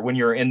crazier when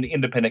you're in the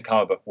independent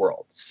comic book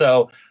world.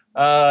 So,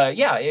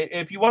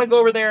 if you want to go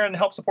over there and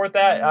help support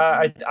that,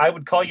 I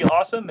would call you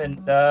awesome.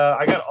 And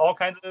I got all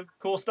kinds of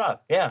cool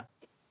stuff. Yeah.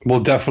 We'll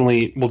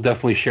definitely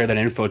share that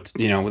info,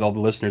 with all the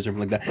listeners and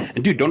everything like that.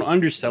 And dude, don't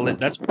undersell it.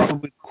 That's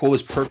probably the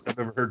coolest perks I've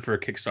ever heard for a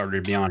Kickstarter,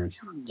 to be honest.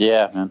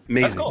 Yeah, man.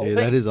 Amazing. That's cool. Yeah,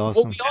 that is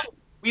awesome. Well,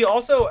 we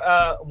also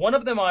one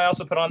of them I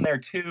also put on there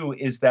too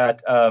is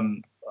that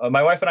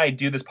my wife and I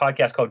do this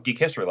podcast called Geek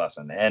History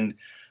Lesson, and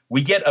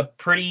we get a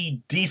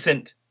pretty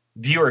decent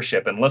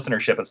viewership and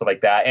listenership and stuff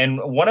like that. And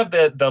one of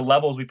the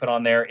levels we put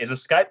on there is a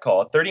Skype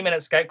call, a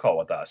 30-minute Skype call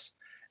with us.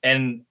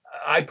 And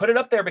I put it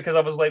up there because I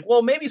was like,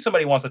 well, maybe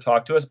somebody wants to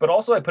talk to us. But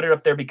also I put it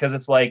up there because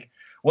it's like,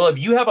 well, if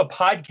you have a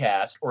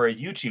podcast or a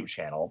YouTube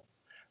channel,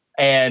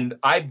 and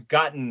I've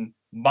gotten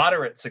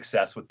moderate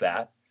success with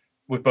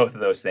both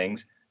of those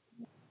things,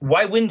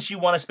 why wouldn't you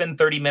want to spend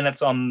 30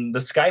 minutes on the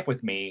Skype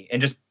with me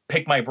and just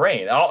pick my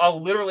brain?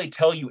 I'll literally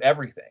tell you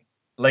everything.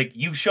 Like,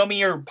 you show me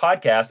your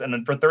podcast, and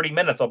then for 30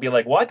 minutes, I'll be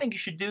like, well, I think you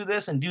should do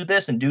this and do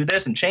this and do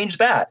this and change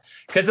that,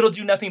 because it'll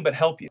do nothing but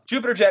help you.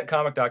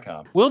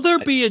 JupiterJetComic.com. Will there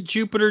be a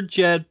Jupiter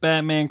Jet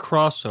Batman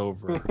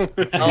crossover?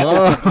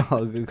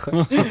 Oh, good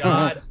question.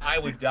 God, I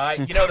would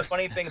die. You know, the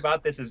funny thing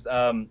about this is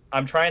I'm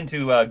trying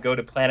to go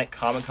to Planet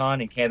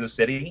Comic-Con in Kansas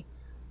City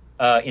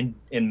in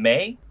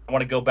May. I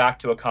want to go back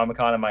to a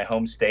Comic-Con in my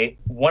home state.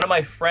 One of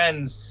my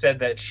friends said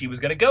that she was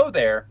going to go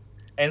there,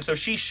 and so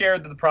she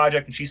shared the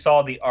project, and she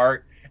saw the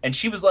art. And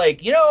she was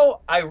like,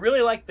 I really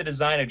like the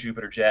design of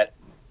Jupiter Jet.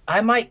 I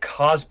might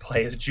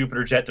cosplay as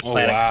Jupiter Jet to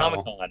Planet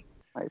Comic-Con.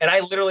 Nice. And I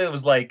literally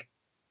was like,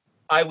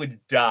 I would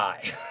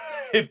die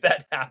if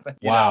that happened.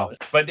 Wow.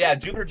 But yeah,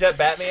 Jupiter Jet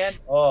Batman.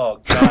 Oh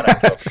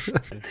God.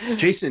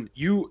 Jason,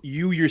 you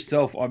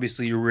yourself,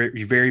 obviously, you're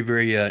very,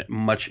 very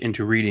much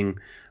into reading.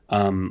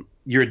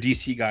 You're a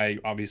DC guy,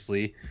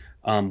 obviously.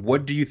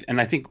 What do you? And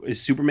I think, is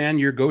Superman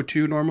your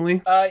go-to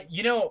normally?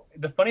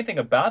 The funny thing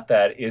about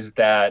that is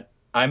that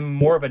I'm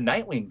more of a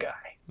Nightwing guy.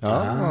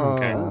 Oh,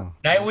 okay.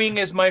 Nightwing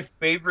is my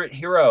favorite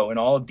hero in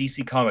all of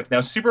DC Comics.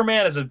 Now,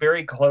 Superman is a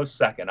very close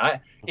second.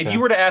 If you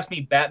were to ask me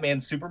Batman,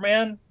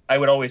 Superman, I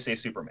would always say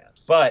Superman.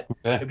 But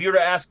if you were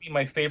to ask me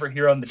my favorite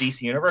hero in the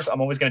DC universe,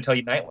 I'm always going to tell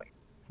you Nightwing.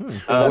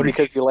 Is that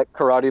because you like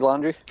karate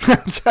laundry?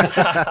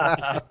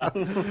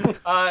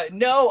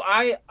 No,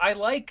 I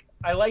like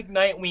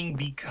Nightwing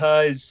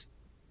because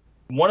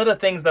one of the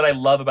things that I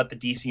love about the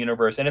DC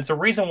universe, and it's a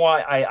reason why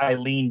I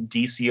lean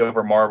DC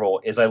over Marvel,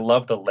 is I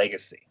love the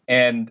legacy.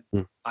 And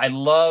I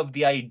love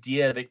the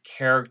idea that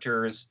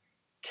characters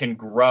can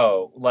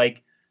grow.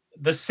 Like,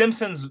 The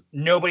Simpsons,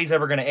 nobody's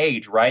ever going to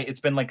age, right? It's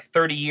been like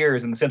 30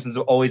 years and The Simpsons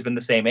have always been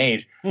the same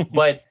age.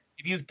 But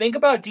if you think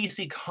about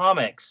DC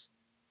Comics,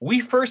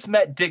 we first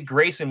met Dick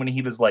Grayson when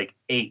he was like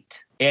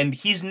 8. And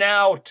he's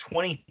now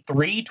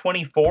 23,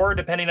 24,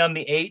 depending on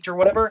the age or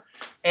whatever.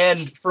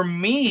 And for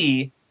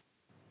me,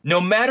 no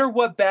matter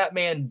what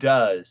Batman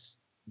does,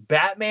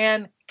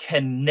 Batman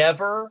can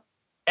never,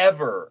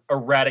 ever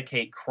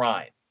eradicate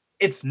crime.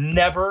 It's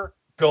never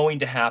going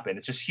to happen.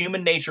 It's just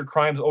human nature.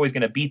 Crime's always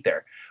going to be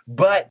there.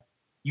 But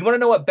you want to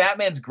know what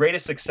Batman's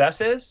greatest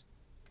success is?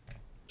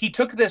 He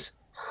took this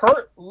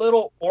hurt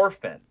little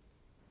orphan,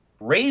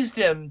 raised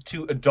him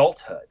to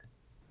adulthood.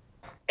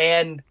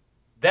 And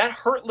that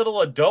hurt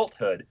little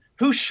adulthood,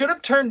 who should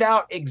have turned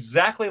out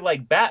exactly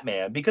like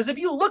Batman, because if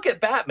you look at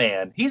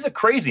Batman, he's a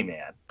crazy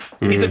man.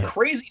 He's a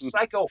crazy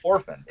psycho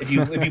orphan. If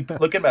you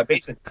look at him at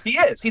basic, he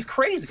is. He's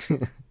crazy.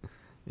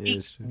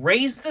 He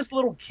raised this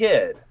little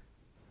kid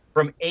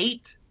from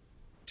 8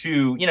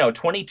 to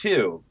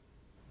 22,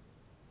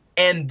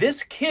 and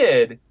this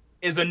kid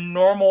is a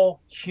normal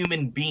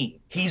human being.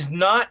 He's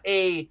not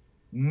a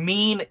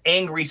mean,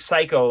 angry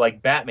psycho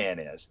like Batman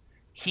is.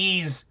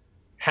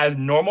 Has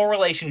normal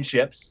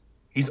relationships.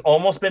 He's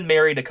almost been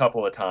married a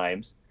couple of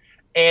times,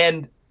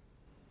 and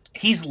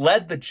he's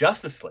led the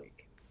Justice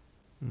League.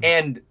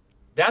 And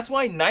that's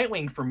why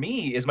Nightwing, for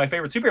me, is my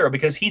favorite superhero,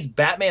 because he's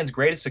Batman's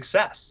greatest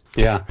success.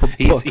 Yeah,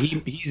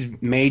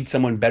 he's made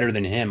someone better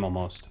than him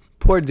almost.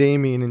 Poor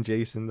Damian and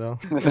Jason, though.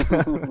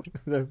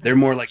 They're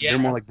more like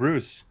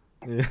Bruce.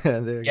 Yeah,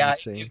 they're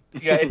insane.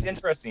 It's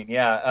interesting.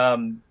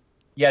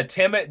 Yeah,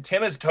 Tim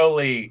is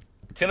totally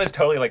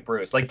like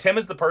Bruce. Like, Tim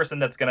is the person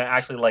that's going to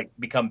actually like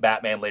become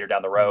Batman later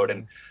down the road,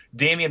 and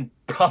Damian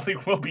probably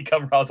will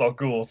become Ra's al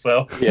Ghul.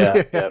 So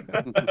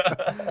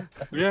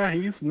yeah,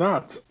 he's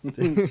not.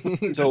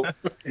 So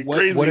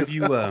what have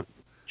you,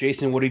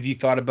 Jason? What have you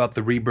thought about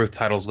the Rebirth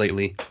titles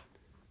lately?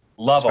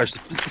 Love them,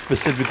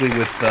 specifically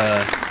with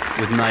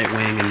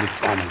Nightwing and this.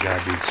 Oh my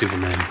God, dude,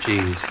 Superman!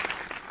 Jeez,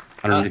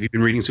 I don't know. Have you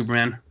been reading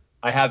Superman?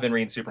 I have been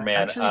reading Superman.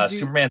 Actually,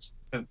 Superman's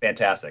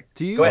fantastic.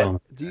 Do you Go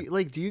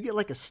ahead. do you get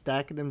like a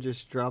stack of them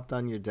just dropped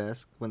on your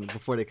desk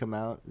before they come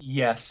out?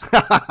 Yes.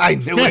 I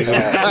knew it.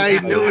 I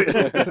knew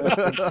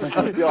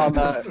it. You're on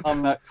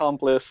that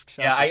comp list.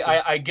 Yeah,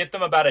 I get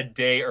them about a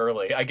day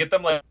early. I get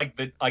them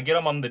I get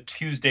them on the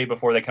Tuesday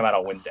before they come out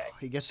on Wednesday.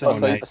 He gets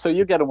So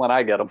you get them when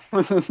I get them.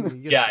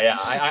 Yeah.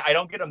 I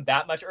don't get them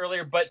that much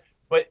earlier, but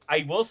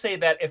I will say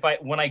that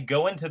when I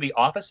go into the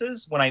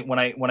offices, when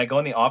I go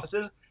in the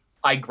offices,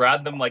 I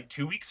grab them like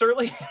 2 weeks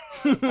early.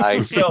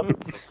 So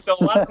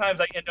a lot of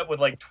times I end up with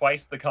like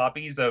twice the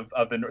copies of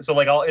the. So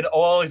like I'll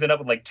always end up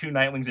with like 2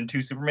 Nightwings and 2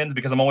 Supermans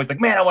because I'm always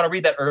like, man, I want to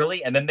read that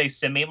early, and then they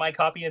send me my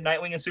copy of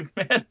Nightwing and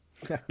Superman.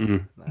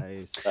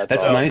 Nice.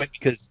 That's nice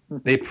because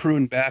they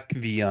pruned back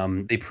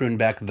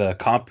the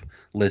comp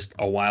list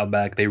a while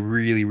back. They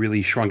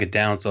really shrunk it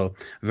down. So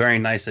very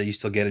nice that you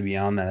still get it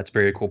beyond that. That's a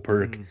very cool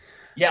perk.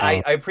 Yeah,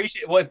 I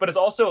appreciate it. But it's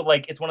also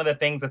like it's one of the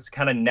things that's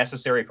kind of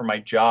necessary for my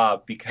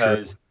job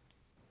because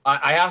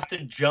I have to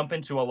jump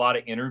into a lot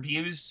of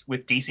interviews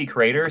with DC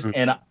creators,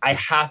 and I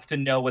have to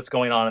know what's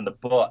going on in the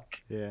book,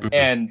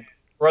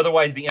 or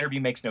otherwise the interview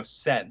makes no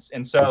sense.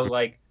 And so,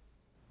 like,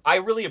 I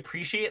really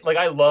appreciate, like,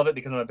 I love it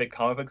because I'm a big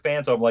comic book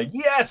fan. So I'm like,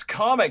 yes,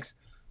 comics.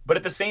 But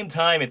at the same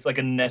time, it's like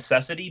a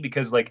necessity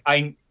because, like,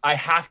 I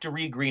have to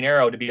read Green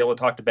Arrow to be able to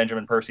talk to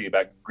Benjamin Percy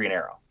about Green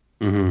Arrow.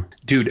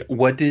 Dude,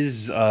 what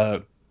is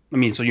I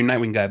mean, so you're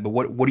Nightwing guy, but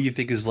what do you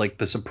think is like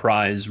the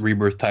surprise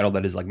Rebirth title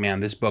that is like, man,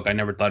 this book I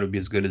never thought it would be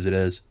as good as it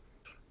is?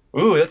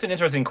 Ooh, that's an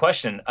interesting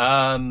question.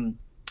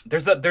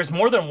 There's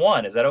more than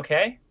one. Is that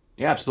okay?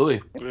 Yeah,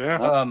 absolutely. Yeah.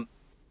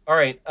 All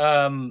right.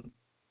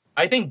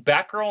 I think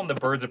Batgirl and the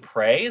Birds of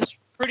Prey is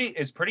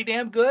pretty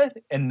damn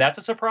good, and that's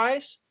a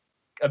surprise.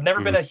 I've never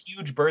been a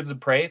huge Birds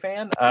of Prey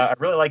fan. I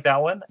really like that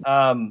one.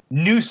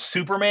 New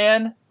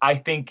Superman, I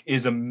think,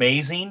 is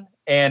amazing,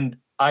 and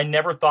I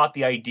never thought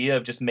the idea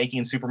of just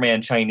making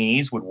Superman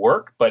Chinese would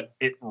work, but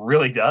it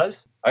really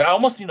does. I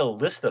almost need a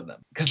list of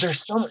them because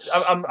there's so much.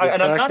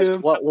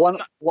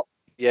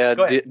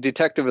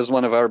 Detective is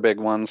one of our big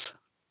ones.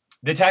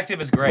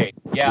 Detective is great.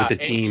 Yeah, with the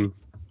team.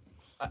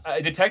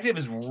 Detective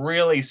is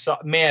really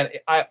man.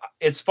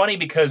 It's funny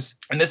because,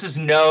 and this is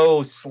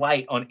no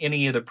slight on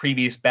any of the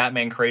previous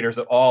Batman creators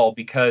at all,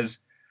 because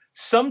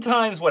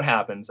sometimes what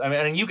happens, I mean,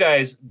 and you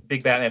guys,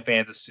 big Batman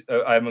fans,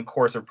 I'm of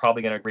course are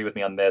probably going to agree with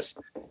me on this.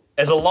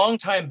 As a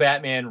longtime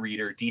Batman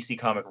reader, DC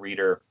comic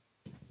reader,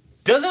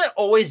 doesn't it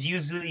always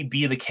usually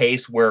be the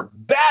case where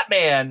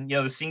Batman,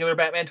 the singular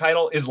Batman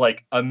title, is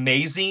like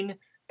amazing,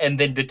 and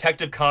then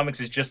Detective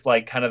Comics is just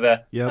like kind of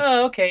the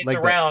it's like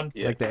around,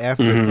 like the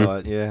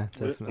afterthought. Yeah,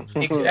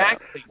 definitely.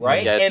 Exactly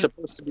right. Yeah, it's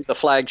supposed to be the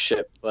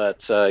flagship,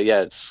 but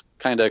it's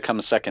kind of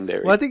comes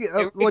secondary. Well, I think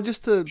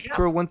just to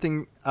throw one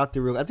thing out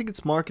there, I think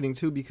it's marketing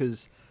too,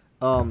 because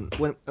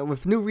if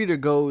a new reader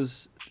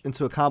goes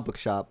into a comic book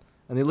shop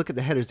and they look at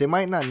the headers, they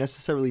might not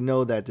necessarily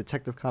know that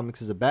Detective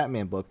Comics is a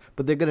Batman book,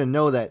 but they're gonna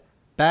know that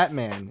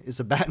Batman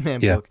is a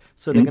Batman book,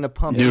 so they're gonna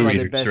pump in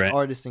their best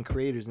artists and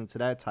creators into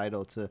that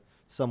title to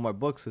sell more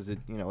books, because it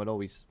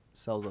always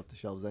sells off the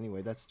shelves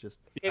anyway. That's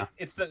just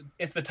it's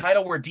the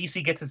title where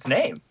DC gets its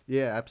name.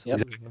 Yeah,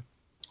 absolutely.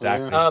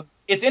 Exactly.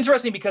 It's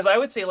interesting because I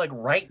would say, like,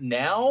 right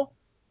now,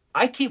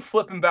 I keep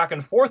flipping back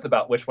and forth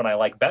about which one I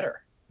like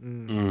better.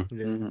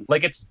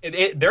 Like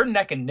they're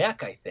neck and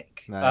neck, I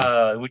think.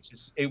 Nice.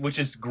 which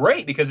is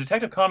great because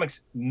Detective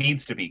Comics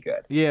needs to be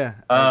good. Yeah,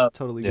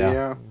 totally.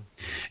 Yeah. I'm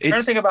trying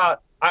to think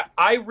about.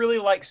 I really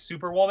like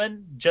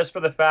Superwoman just for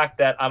the fact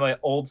that I'm an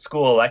old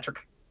school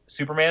Electric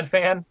Superman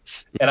fan,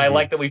 and I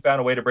like that we found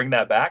a way to bring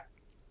that back.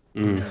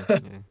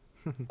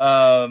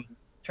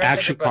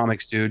 Action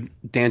Comics, dude.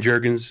 Dan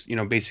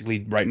Jurgens,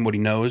 basically writing what he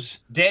knows.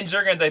 Dan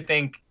Jurgens, I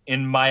think,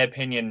 in my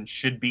opinion,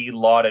 should be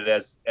lauded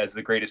as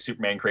the greatest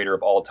Superman creator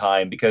of all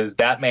time, because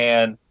that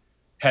man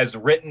has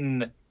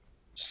written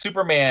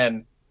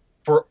Superman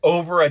for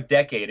over a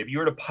decade. If you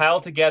were to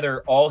pile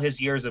together all his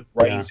years of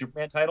writing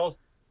Superman titles,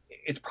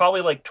 it's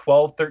probably like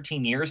 12,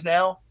 13 years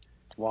now.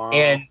 Wow.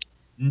 And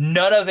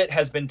none of it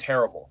has been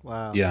terrible.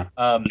 Wow. Yeah.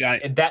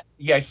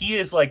 He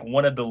is like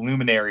one of the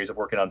luminaries of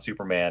working on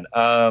Superman.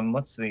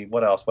 Let's see,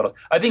 what else?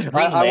 I think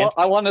Green Lantern.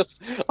 I want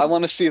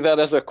to see that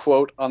as a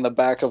quote on the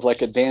back of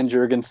like a Dan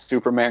Jurgens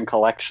Superman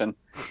collection.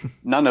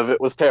 None of it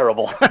was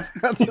terrible.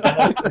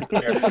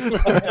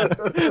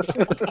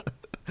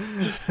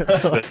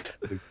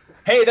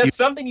 Hey, that's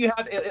something you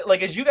have,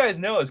 like, as you guys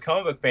know, as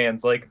comic book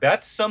fans, like,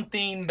 that's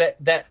something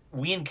that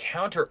we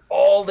encounter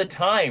all the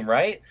time,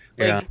 right?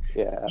 Like,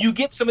 you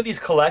get some of these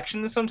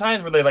collections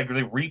sometimes where they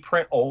really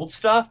reprint old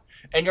stuff,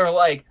 and you're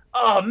like,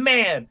 oh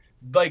man,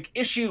 like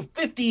issue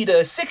 50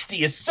 to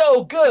 60 is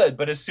so good,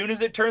 but as soon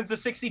as it turns to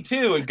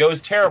 62, it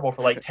goes terrible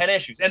for like 10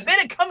 issues, and then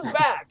it comes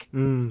back.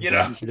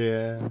 Yeah,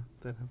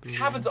 that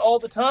happens all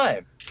the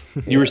time.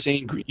 You were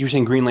saying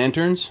Green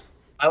Lanterns?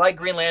 I like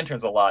Green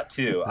Lanterns a lot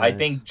too. Nice. I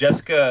think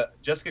Jessica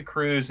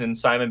Cruz and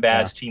Simon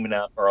Baz teaming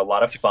up are a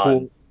lot of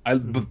fun.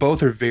 But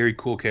both are very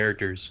cool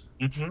characters.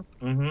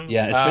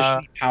 Yeah,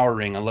 especially Power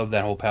Ring. I love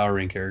that whole Power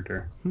Ring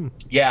character.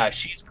 Yeah,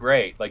 she's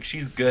great. Like,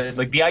 she's good.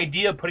 Like, the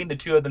idea of putting the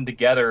two of them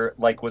together,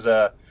 like, was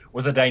a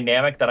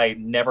dynamic that I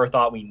never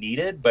thought we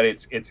needed, but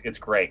it's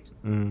great.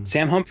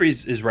 Sam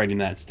Humphries is writing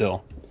that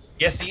still.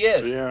 Yes, he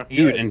is. Yeah.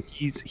 Dude, and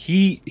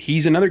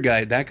he's another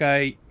guy. That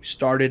guy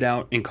started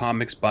out in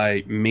comics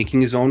by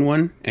making his own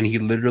one, and he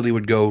literally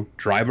would go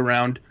drive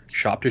around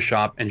shop to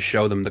shop and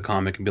show them the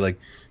comic and be like,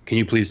 "Can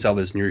you please sell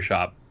this in your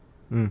shop?"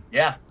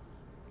 Yeah.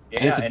 Yeah,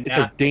 it's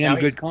a damn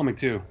good comic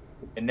too.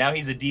 And now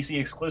he's a DC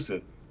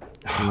exclusive.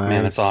 Oh,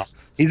 man, that's awesome.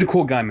 He's a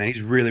cool guy, man.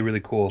 He's really, really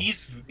cool.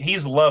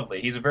 He's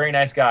lovely. He's a very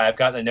nice guy. I've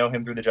gotten to know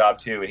him through the job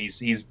too, and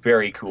he's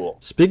very cool.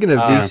 Speaking of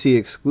DC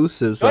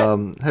exclusives,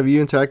 have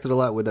you interacted a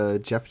lot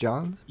with Jeff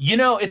Johns? You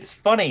know, it's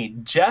funny.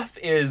 Jeff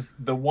is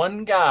the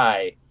one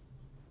guy,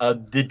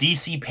 the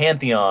DC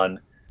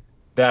Pantheon,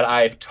 that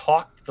I've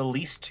talked the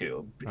least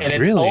to, and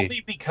it's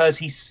only because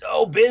he's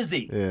so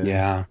busy.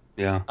 Yeah.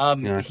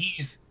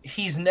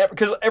 He's never,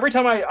 because every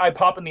time I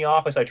pop in the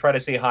office, I try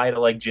to say hi to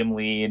like Jim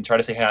Lee and try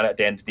to say hi to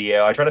Dan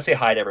DiDio. I try to say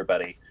hi to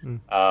everybody,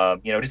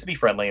 just to be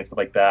friendly and stuff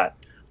like that.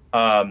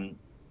 And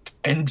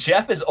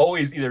Jeff is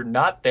always either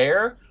not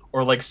there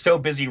or like so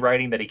busy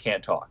writing that he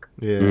can't talk.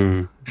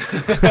 Yeah.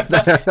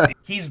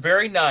 He's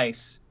very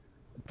nice,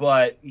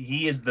 but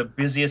he is the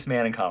busiest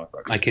man in comic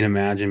books. I can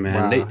imagine, man.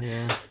 Wow,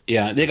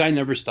 that guy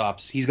never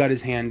stops. He's got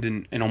his hand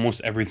in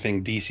almost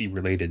everything DC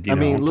related. I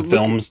mean, the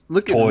films,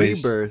 look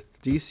toys. at Rebirth.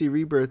 DC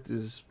Rebirth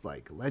is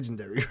like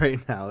legendary right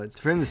now. It's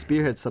for him to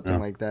spearhead something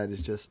like that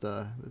is just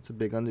it's a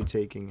big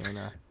undertaking, and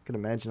I can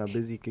imagine how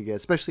busy he could get,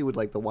 especially with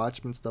like the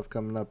Watchmen stuff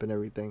coming up and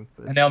everything.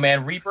 I know,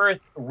 man.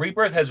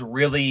 Rebirth has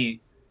really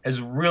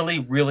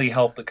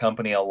helped the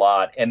company a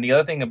lot. And the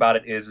other thing about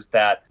it is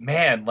that,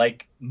 man,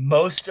 like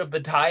most of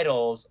the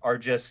titles are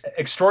just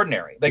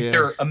extraordinary. Like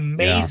they're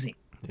amazing.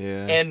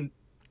 Yeah.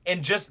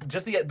 And just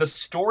the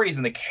stories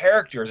and the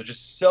characters are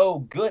just so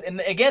good.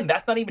 And again,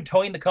 that's not even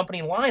towing the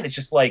company line. It's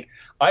just like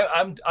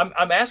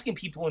I'm asking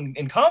people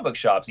in comic book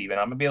shops even.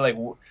 I'm gonna be like,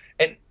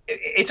 and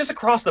it's just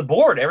across the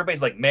board.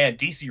 Everybody's like, man,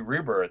 DC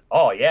Rebirth.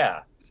 Oh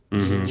yeah.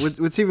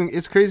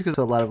 It's crazy because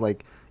a lot of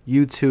like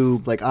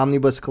YouTube, like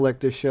omnibus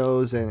collector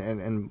shows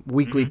and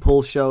weekly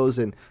pull shows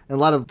and a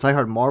lot of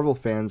diehard Marvel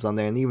fans on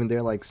there, and even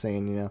they're like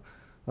saying,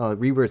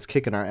 Rebirth's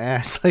kicking our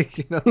ass,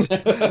 like,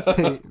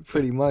 just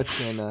pretty much.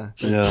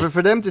 And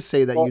for them to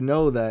say that,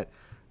 that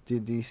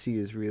DC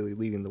is really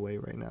leading the way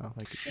right now.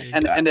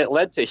 And it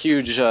led to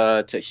huge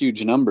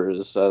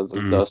numbers.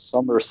 The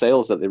summer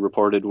sales that they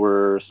reported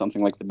were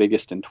something like the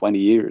biggest in 20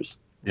 years.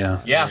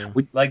 Yeah.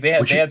 Like they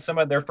had some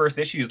of their first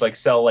issues like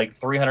sell like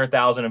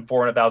 300,000 and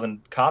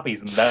 400,000 copies,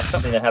 and that's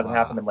something that hasn't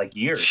happened in like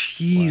years.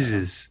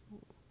 Jesus.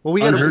 Well,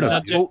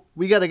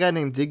 we got a guy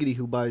named Diggity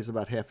who buys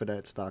about half of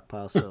that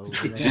stockpile. So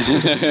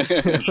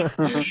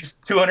he's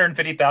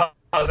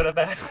 250,000 of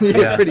that.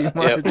 Yeah, pretty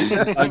much.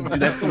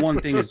 That's the one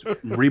thing is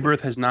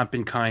Rebirth has not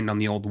been kind on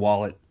the old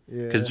wallet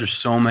because there's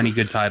so many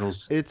good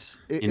titles. It's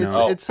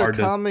a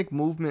comic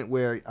movement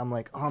where I'm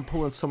like, I'm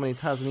pulling so many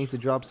titles, I need to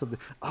drop something.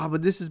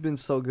 But this has been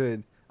so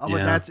good.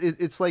 But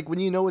it's like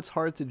when it's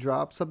hard to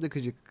drop something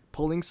because you're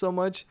pulling so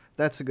much,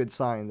 that's a good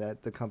sign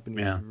that the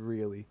company is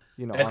really,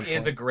 that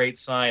is a great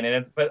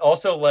sign. But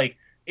also, like,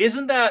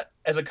 isn't that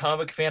as a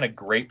comic fan a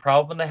great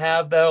problem to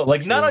have though?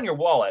 Like, not on your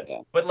wallet,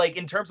 but like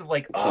in terms of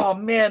like, oh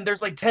man,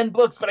 there's like 10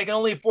 books, but I can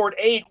only afford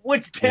 8.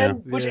 Which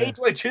 8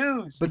 do I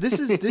choose? But this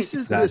is this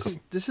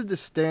is the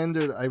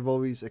standard I've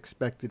always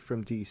expected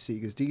from DC,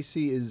 because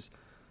DC is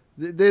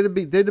they're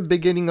the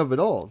beginning of it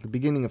all, the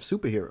beginning of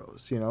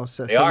superheroes.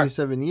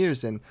 77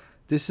 years, and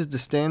this is the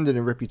standard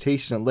and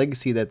reputation and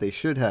legacy that they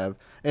should have.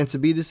 And to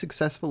be this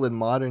successful in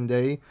modern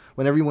day,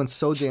 when everyone's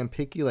so damn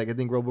picky, like I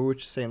think Robo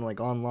Rich was saying,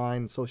 like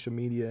online, social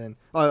media, and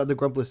the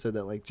Grumpless said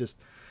that, like, just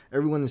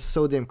everyone is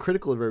so damn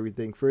critical of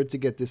everything. For it to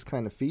get this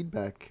kind of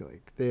feedback,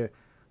 like the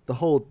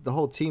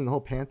whole team, the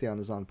whole Pantheon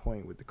is on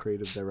point with the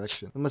creative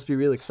direction. It must be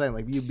really exciting,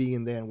 like you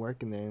being there and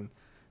working there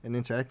and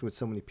interacting with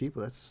so many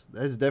people. That's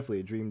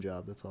definitely a dream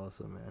job. That's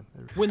awesome, man.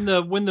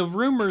 When the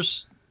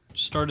rumors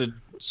started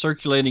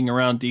circulating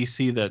around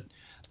DC that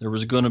there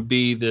was going to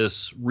be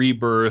this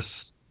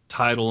Rebirth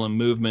title and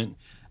movement,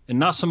 and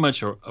not so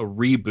much a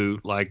reboot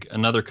like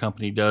another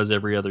company does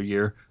every other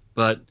year,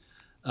 but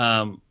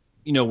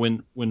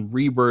when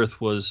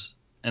Rebirth was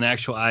an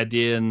actual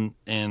idea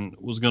and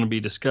was going to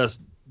be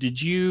discussed,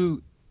 did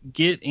you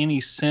get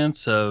any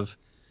sense of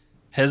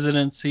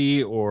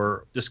hesitancy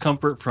or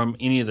discomfort from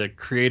any of the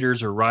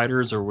creators or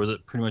writers, or was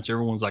it pretty much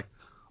everyone's like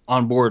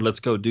on board, let's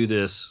go do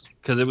this?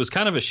 Because it was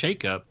kind of a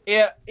shakeup.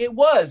 Yeah, it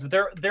was.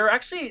 They're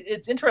actually,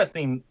 it's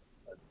interesting.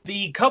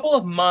 The couple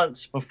of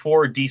months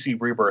before DC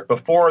Rebirth,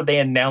 before they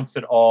announced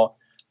it all,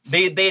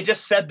 they had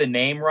just said the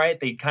name, right?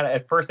 They kind of,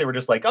 at first they were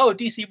just like, oh,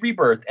 DC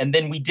Rebirth. And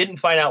then we didn't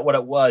find out what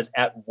it was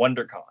at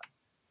WonderCon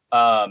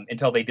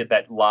until they did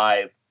that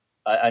live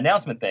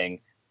announcement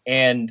thing.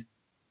 And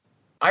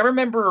I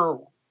remember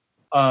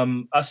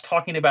us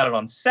talking about it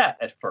on set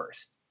at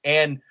first.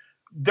 And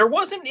there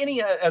wasn't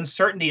any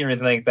uncertainty or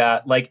anything like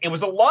that. Like, it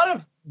was a lot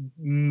of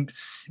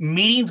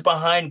meetings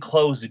behind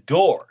closed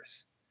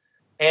doors.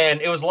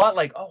 And it was a lot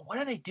like, oh, what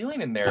are they doing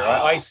in there?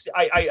 I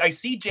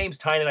see James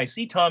Tynion, I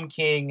see Tom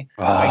King,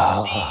 I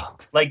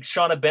see like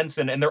Shauna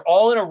Benson, and they're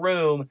all in a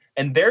room,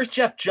 and there's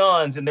Jeff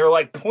Johns, and they're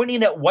like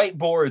pointing at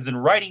whiteboards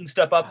and writing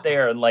stuff up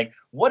there, and like,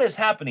 what is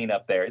happening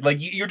up there? Like,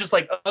 you're just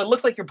like, oh, it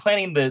looks like you're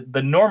planning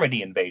the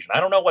Normandy invasion. I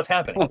don't know what's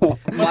happening.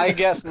 My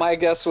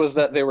guess was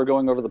that they were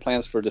going over the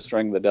plans for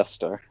destroying the Death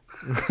Star.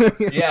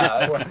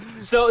 Yeah.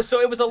 So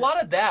it was a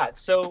lot of that.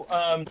 So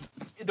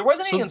there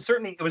wasn't any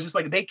uncertainty. It was just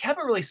like they kept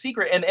it really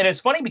secret. And it's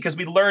funny because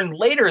we learned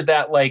later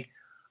that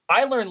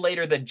I learned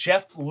later that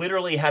Jeff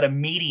literally had a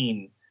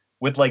meeting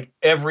with like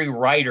every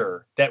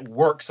writer that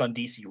works on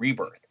DC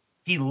Rebirth.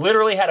 He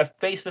literally had a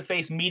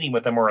face-to-face meeting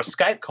with them or a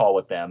Skype call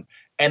with them,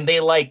 and they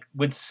like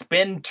would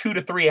spend 2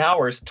 to 3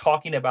 hours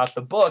talking about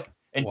the book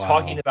and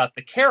talking about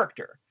the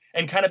character.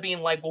 And kind of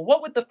being like, well,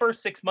 what would the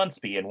first 6 months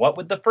be? And what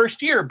would the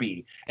first year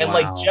be? And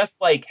like Jeff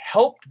like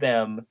helped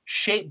them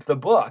shape the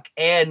book.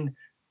 And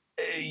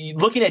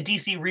looking at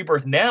DC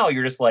Rebirth now,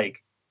 you're just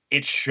like,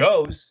 it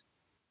shows.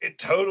 It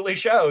totally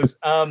shows.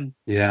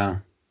 Yeah.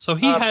 So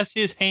he has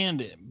his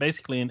hand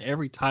basically in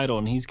every title,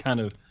 and he's kind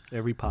of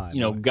every pie,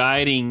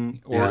 guiding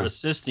or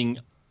assisting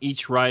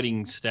each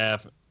writing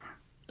staff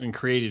and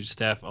creative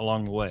staff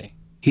along the way.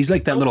 He's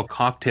like that little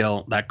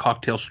cocktail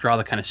straw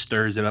that kind of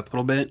stirs it up a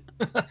little bit.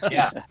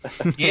 Yeah,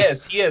 he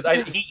is. He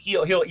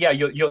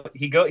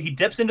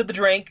dips into the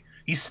drink,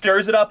 he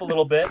stirs it up a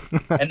little bit,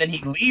 and then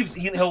he leaves.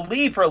 He'll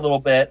leave for a little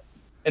bit,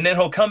 and then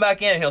he'll come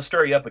back in and he'll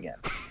stir you up again.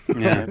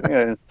 Yeah, I'm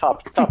gonna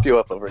top you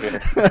up over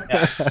here.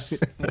 Yeah.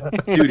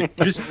 Dude,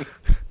 just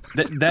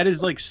that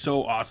is like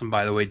so awesome,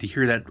 by the way, to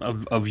hear that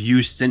of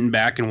you sitting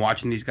back and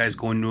watching these guys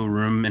go into a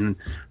room and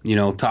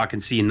talk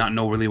and see and not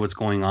know really what's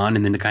going on,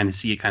 and then to kind of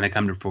see it kind of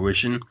come to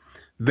fruition.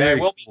 I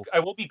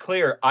will be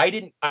clear.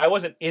 I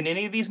wasn't in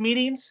any of these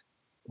meetings,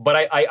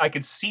 but I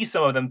could see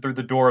some of them through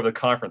the door of the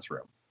conference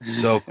room.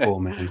 So cool,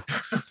 man.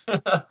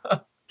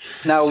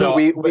 Now,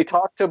 we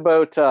talked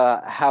about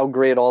how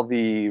great all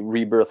the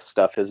Rebirth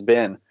stuff has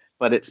been,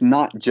 but it's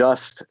not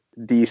just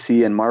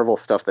DC and Marvel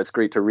stuff that's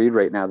great to read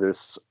right now.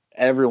 There's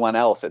everyone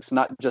else. It's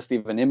not just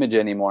even Image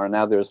anymore.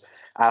 Now there's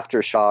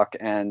Aftershock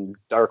and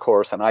Dark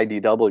Horse and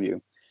IDW.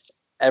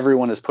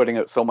 Everyone is putting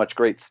out so much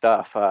great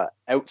stuff.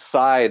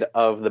 Outside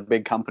of the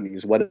big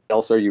companies, what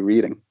else are you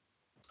reading?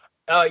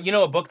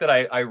 A book that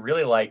I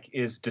really like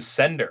is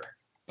Descender.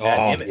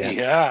 Oh,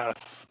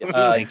 yes.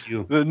 Thank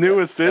you. The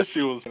newest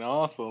issue was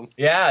awesome.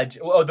 Yeah.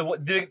 Oh,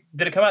 did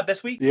it come out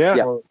this week?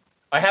 Yeah.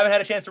 I haven't had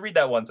a chance to read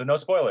that one, so no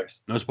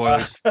spoilers. No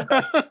spoilers. We have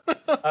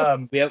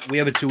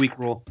a 2-week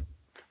rule.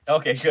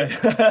 Okay, good.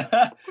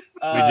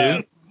 We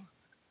do.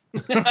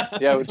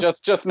 Yeah,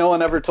 just no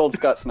one ever told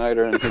Scott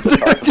Snyder, and he just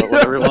talks about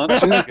whatever he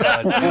wants.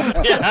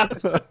 Yeah.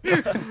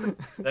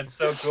 That's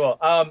so cool.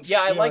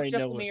 I like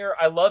Jeff Lemire.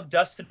 I love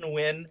Dustin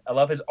Nguyen. I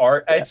love his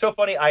art. Yeah. It's so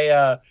funny.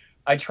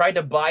 I tried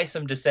to buy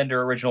some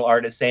Descender original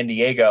art at San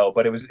Diego,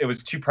 but it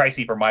was too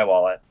pricey for my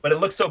wallet. But it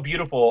looks so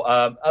beautiful.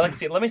 I like to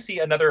see it. Let me see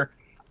another.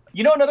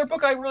 Another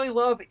book I really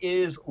love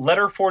is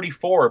Letter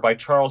 44 by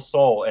Charles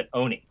Soule at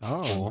Oni.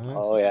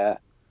 Oh yeah.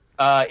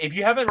 If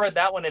you haven't read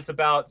that one, it's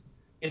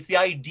the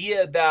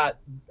idea that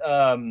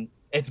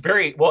it's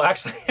very well.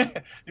 Actually,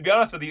 to be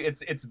honest with you,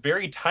 it's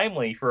very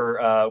timely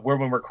for where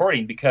we're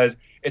recording, because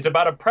it's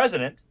about a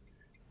president,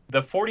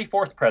 the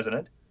 44th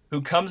president,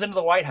 who comes into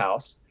the White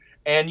House.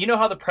 And you know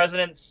how the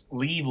presidents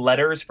leave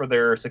letters for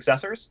their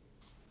successors?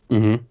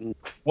 Mm-hmm.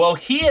 Well,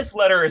 his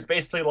letter is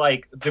basically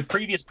like the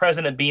previous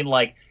president being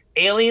like,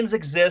 aliens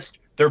exist.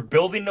 They're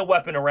building a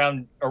weapon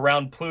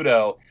around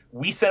Pluto.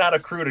 We sent out a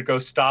crew to go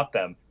stop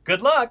them.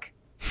 Good luck.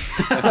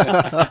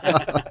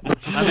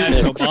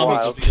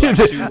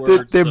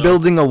 They're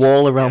building a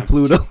wall around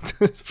Pluto.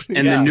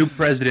 And the new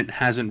president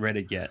hasn't read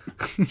it yet.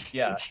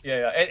 Yeah.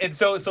 And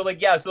so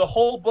the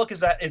whole book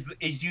is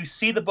you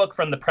see the book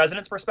from the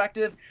president's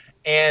perspective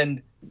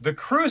and the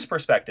crew's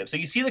perspective. So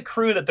you see the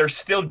crew that they're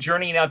still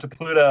journeying out to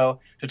Pluto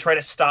to try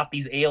to stop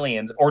these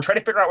aliens or try to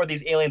figure out whether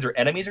these aliens are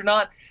enemies or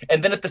not.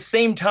 And then at the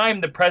same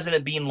time, the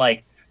president being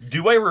like,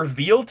 do I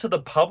reveal to the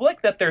public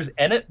that there's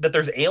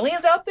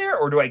aliens out there,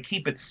 or do I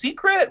keep it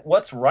secret?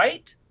 What's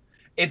right?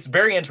 It's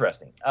very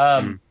interesting.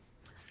 And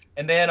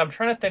then I'm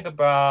trying to think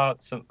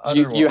about some other.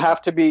 You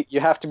have to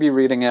be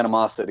reading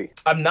Animosity.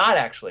 I'm not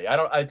actually.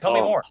 Tell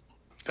me more.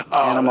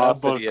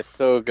 Animosity. It's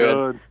so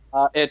good.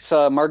 It's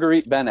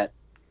Marguerite Bennett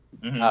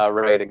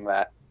writing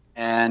that,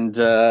 and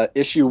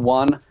issue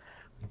 1,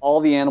 all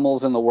the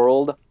animals in the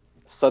world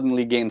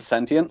suddenly gain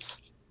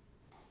sentience.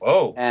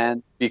 Whoa.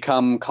 And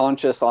become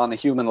conscious on a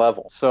human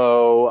level.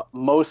 So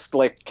most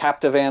like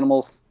captive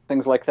animals,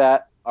 things like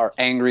that, are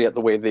angry at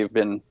the way they've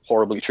been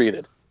horribly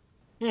treated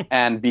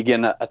and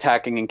begin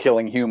attacking and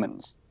killing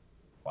humans.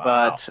 Wow.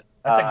 But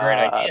that's a great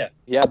idea.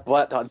 Yeah,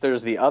 but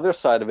there's the other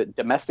side of it,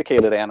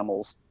 domesticated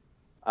animals.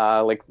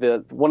 Like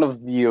one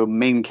of the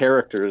main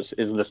characters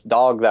is this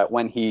dog that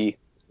when he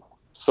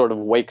sort of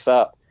wakes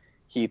up,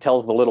 he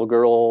tells the little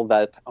girl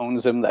that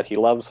owns him that he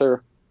loves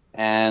her,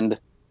 and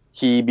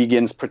he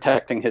begins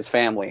protecting his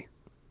family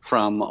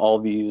from all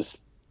these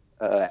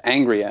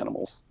angry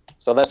animals.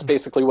 So that's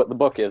basically what the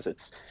book is.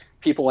 It's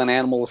people and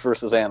animals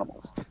versus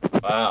animals.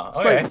 Wow. It's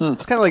Okay.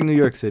 it's kind of like New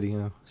York City,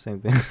 same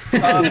thing.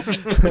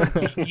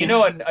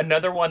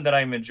 Another one that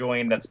I'm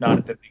enjoying that's not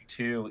at the big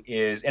two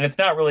is, and it's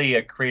not really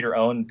a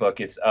creator-owned book.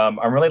 It's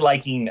I'm really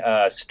liking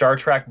Star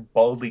Trek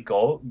Boldly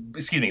Go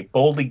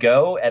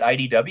at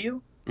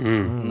IDW.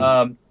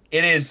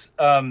 It is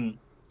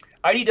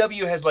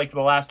IDW has for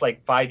the last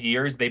 5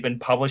 years they've been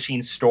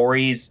publishing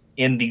stories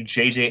in the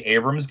J.J.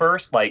 Abrams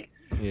verse,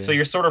 so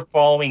you're sort of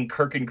following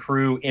Kirk and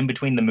crew in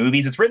between the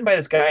movies. It's written by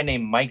this guy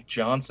named Mike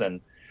Johnson,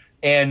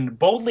 and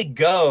Boldly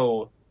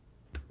Go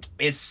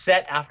is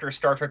set after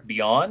Star Trek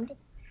Beyond.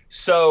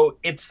 So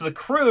it's the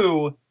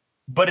crew,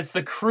 but it's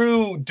the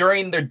crew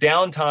during their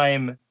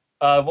downtime.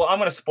 Well, I'm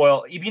going to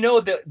spoil. If you know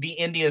the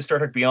Indian Star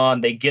Trek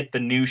Beyond, they get the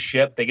new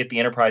ship. They get the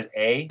Enterprise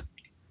A.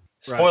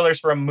 Spoilers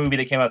for a movie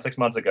that came out 6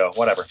 months ago.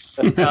 Whatever.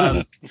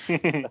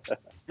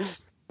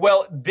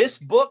 Well, this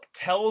book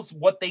tells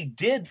what they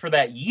did for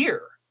that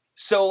year.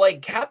 So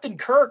Captain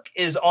Kirk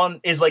is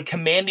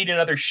commanding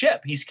another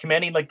ship. He's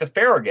commanding the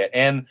Farragut,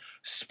 and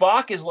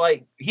Spock is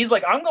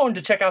I'm going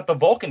to check out the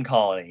Vulcan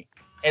colony.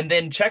 And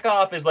then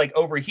Chekhov is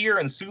over here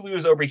and Sulu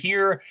is over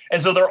here.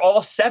 And so they're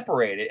all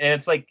separated.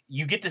 And it's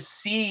you get to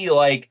see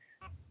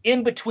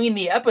in between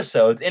the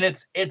episodes, and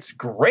it's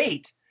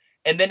great.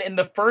 And then in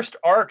the first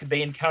arc,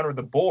 they encounter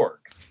the Borg,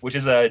 which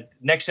is a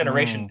next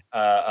generation.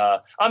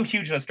 I'm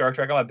huge into Star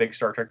Trek. I'm a big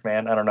Star Trek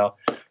fan. I don't know.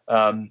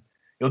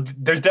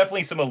 There's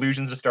definitely some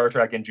allusions to Star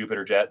Trek in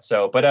Jupiter Jet.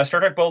 But Star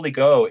Trek Boldly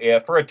Go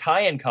for a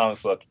tie-in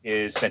comic book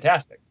is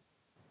fantastic.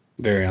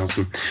 Very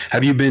awesome.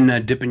 Have you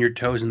been dipping your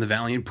toes in the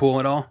Valiant pool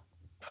at all?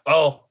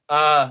 Oh,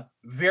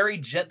 very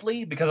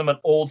gently, because I'm an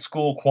old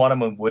school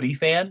Quantum and Woody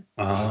fan.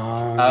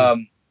 Oh.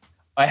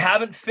 I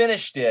haven't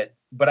finished it,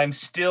 but I'm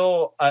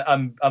still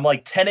I'm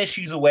 10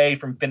 issues away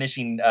from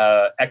finishing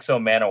Exo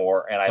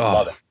Manowar, and I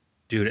love it.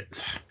 Dude,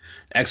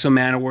 Exo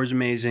Manowar is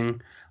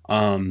amazing.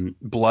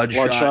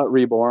 Bloodshot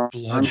Reborn.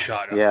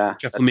 Bloodshot. Yeah.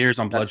 Jeff Lemire's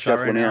on Bloodshot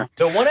right now.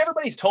 The one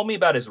everybody's told me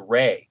about is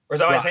Ray. Or is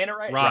that, am I saying it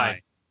right?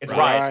 Rye. It's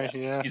Rye.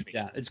 Yeah. Excuse me.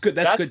 Yeah, it's good.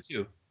 That's good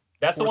too.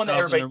 That's the one that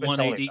everybody's been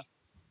telling me about.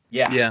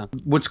 Yeah. Yeah.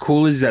 What's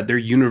cool is that their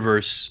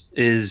universe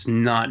is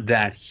not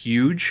that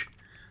huge.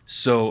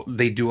 So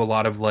they do a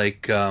lot of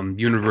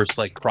universe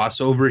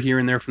crossover here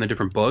and there from the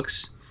different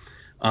books.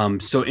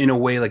 So in a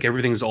way,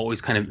 everything's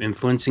always kind of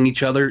influencing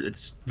each other.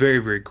 It's very,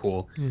 very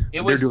cool.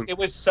 It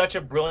was such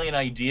a brilliant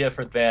idea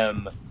for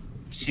them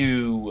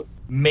to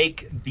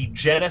make the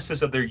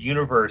genesis of their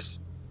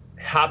universe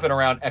happen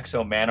around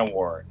Exo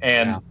Manowar.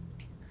 And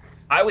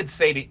I would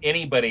say to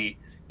anybody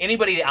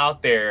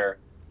out there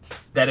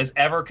that has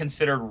ever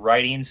considered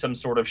writing some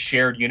sort of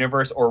shared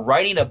universe or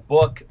writing a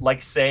book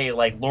like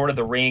Lord of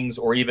the Rings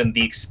or even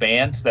The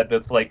Expanse,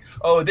 that's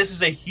oh, this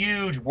is a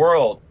huge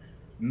world.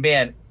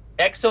 Man,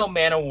 Exo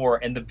Manowar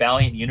and the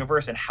Valiant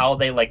universe and how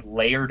they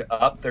layered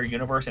up their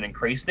universe and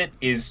increased it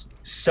is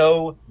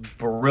so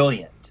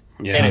brilliant.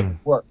 Yeah. And it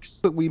works.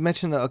 But we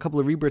mentioned a couple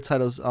of Rebirth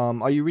titles.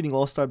 Are you reading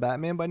All-Star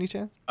Batman by any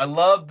chance? I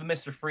love the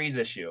Mr. Freeze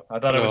issue. I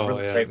thought it was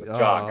really great with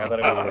Jock. I thought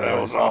it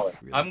was solid.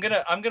 I'm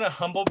gonna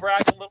humble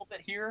brag a little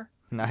bit here.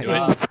 Nice.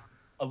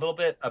 A little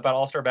bit about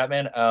All-Star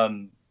Batman.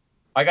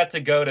 I got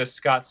to go to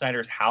Scott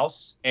Snyder's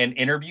house and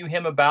interview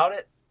him about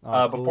it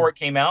before it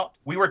came out.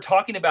 We were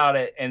talking about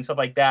it and stuff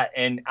like that.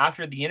 And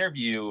after the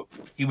interview,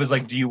 he was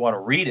like, "Do you want to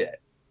read it?"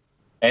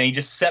 And he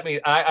just set me.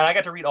 I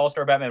got to read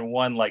All-Star Batman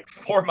 1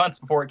 4 months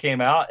before it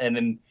came out. And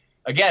then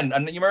again,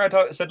 you remember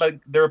I said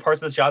there were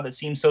parts of the job that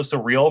seemed so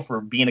surreal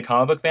for being a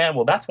comic book fan.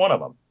 Well, that's one of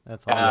them.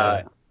 That's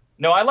awesome.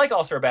 No, I like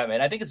All-Star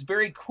Batman. I think it's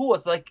very cool.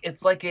 It's like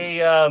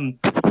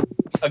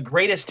a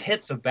greatest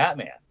hits of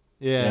Batman.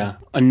 Yeah.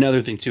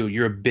 Another thing too,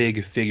 you're a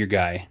big figure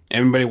guy.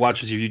 Everybody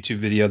watches your YouTube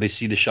video, they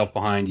see the shelf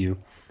behind you.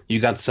 You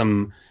got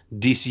some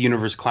DC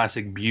Universe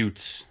Classic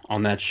Buttes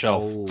on that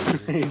shelf.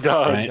 He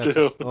does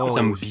too.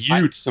 Some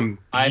Buttes, some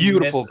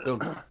beautiful.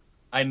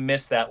 I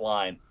miss that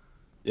line.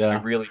 Yeah,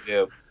 I really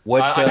do.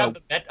 I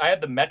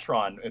have the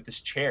Metron with this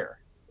chair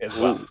as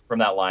well from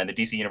that line, the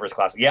DC Universe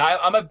Classic. Yeah,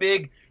 I'm a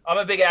big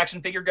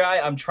action figure guy.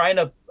 I'm trying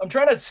to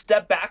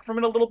step back from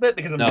it a little bit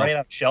because I'm running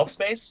out of shelf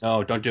space.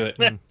 No, don't do it.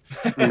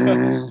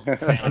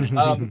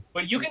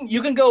 But you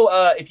can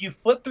go if you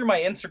flip through my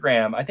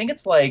Instagram. I think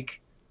it's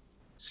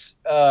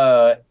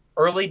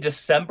early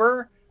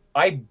December.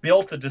 I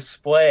built a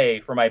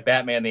display for my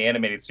Batman the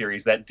Animated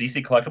Series, that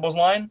DC Collectibles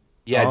line.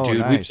 Yeah, dude,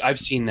 nice. I've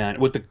seen that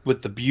with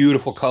the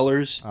beautiful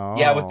colors. Oh.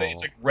 Yeah,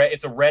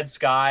 it's a red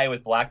sky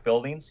with black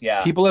buildings.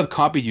 Yeah, people have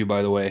copied you,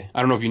 by the way. I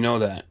don't know if you know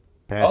that.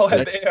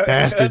 Bastards.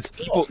 Bastards.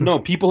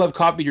 People have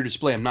copied your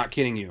display. I'm not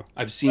kidding you.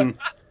 I've seen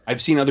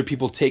other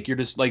people take your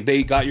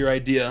they got your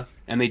idea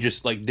and they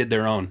just did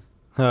their own.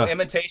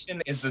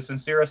 Imitation is the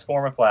sincerest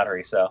form of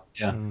flattery. So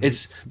yeah,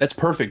 that's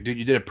perfect, dude.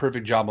 You did a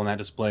perfect job on that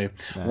display.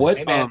 Nice. What?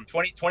 hey man,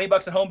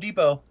 $20 at Home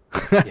Depot.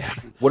 Yeah.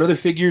 What other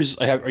figures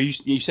are you?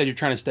 You said you're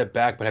trying to step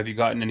back, but have you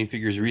gotten any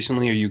figures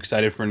recently? Are you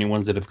excited for any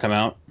ones that have come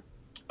out?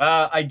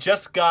 I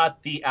just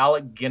got the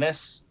Alec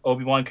Guinness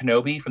Obi-Wan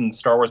Kenobi from the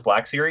Star Wars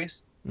Black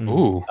Series.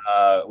 Ooh.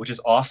 Which is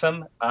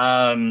awesome.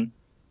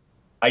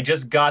 I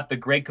just got the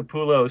Greg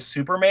Capullo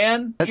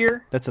Superman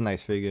here. That's a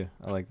nice figure.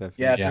 I like that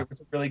figure. Yeah,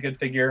 it's a really good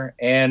figure.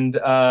 And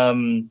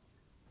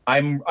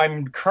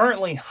I'm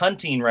currently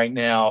hunting right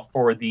now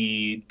for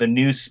the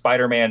new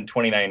Spider-Man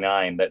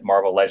 2099 that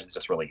Marvel Legends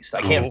just released.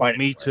 I can't find it.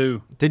 Me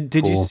too.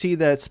 Did you see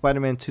that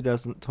Spider-Man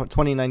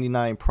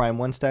 2099 Prime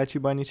 1 statue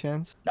by any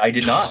chance? I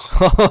did not.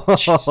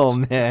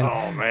 Oh man.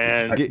 Oh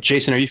man.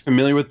 Jason, are you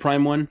familiar with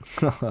Prime 1?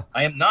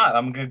 I am not.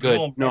 I'm gonna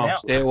Google him right now.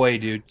 Stay away,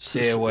 dude.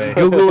 Stay away.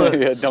 Google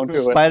it. Yeah, don't do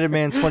it.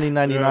 Spider-Man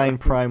 2099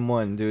 Prime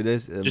 1, dude.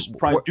 This Just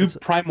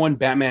Prime 1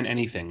 Batman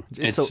anything.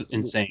 It's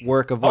insane.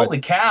 Work of art. Holy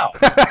cow!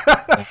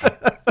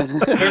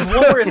 There's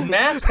one where his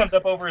mask comes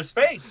up over his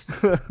face.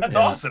 That's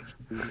awesome.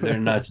 They're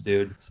nuts,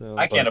 dude. So,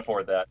 I can't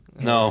afford that.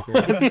 No.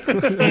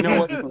 You know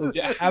what?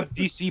 Have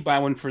DC buy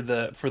one for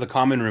the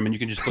common room, and you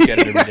can just look at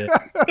it every day.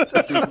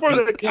 For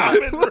the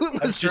common room.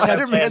 I'm sure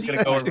that plan's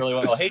gonna go really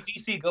well. Hey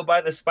DC, go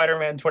buy the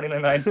Spider-Man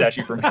 2099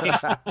 statue for me.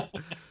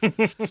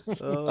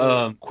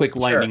 Quick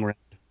lightning round.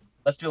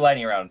 Let's do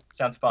lightning round.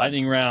 Sounds fun.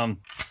 Lightning round.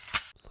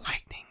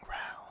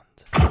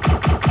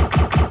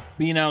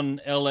 Being out in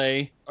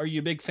LA, are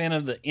you a big fan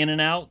of the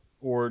In-N-Out,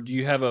 or do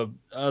you have a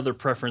other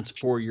preference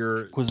for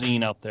your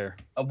cuisine out there?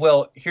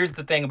 Well, here's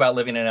the thing about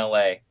living in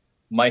LA.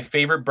 My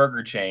favorite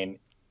burger chain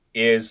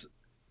is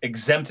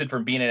exempted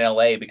from being in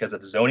LA because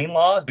of zoning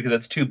laws, because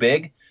it's too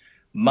big.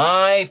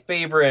 My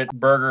favorite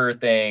burger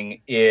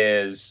thing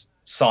is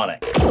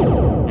Sonic.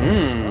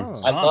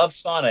 I love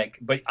Sonic,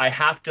 but I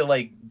have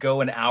to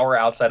go an hour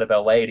outside of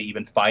LA to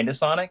even find a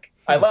Sonic.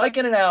 I like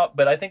In-N-Out,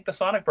 but I think the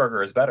Sonic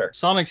burger is better.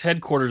 Sonic's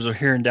headquarters are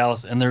here in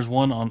Dallas, and there's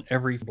one on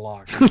every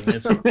block. I mean,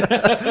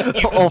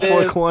 it's, all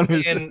four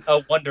corners in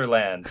a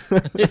wonderland.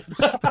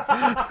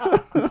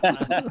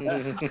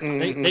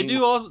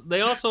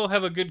 They also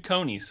have a good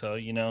Coney, so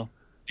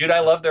Dude,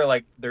 I love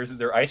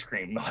their ice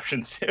cream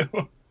options too.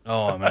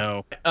 Oh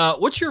no.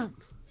 What's your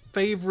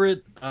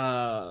favorite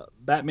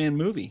Batman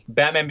movie?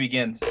 Batman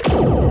Begins.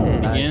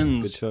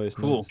 Begins. Good choice.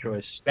 Cool. Nice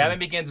choice. Batman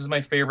Begins is my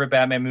favorite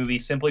Batman movie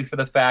simply for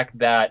the fact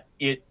that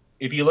if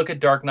you look at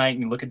Dark Knight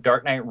and you look at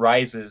Dark Knight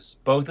Rises,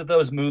 both of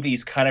those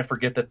movies kind of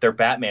forget that they're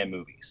Batman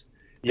movies.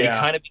 They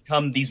kind of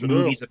become these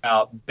movies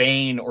about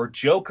Bane or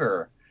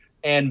Joker.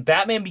 And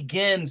Batman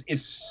Begins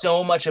is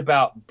so much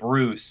about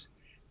Bruce.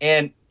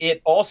 And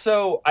it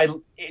also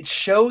it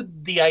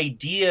showed the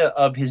idea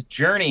of his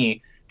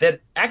journey that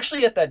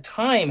actually at that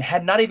time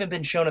had not even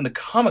been shown in the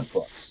comic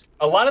books.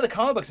 A lot of the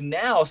comic books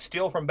now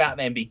steal from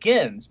Batman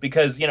Begins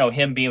because,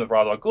 him being with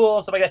Ra's al Ghul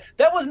and stuff like that.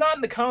 That was not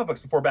in the comic books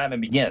before Batman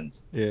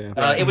Begins. Yeah.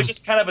 It was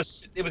just kind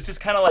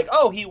of like,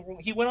 oh, he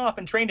went off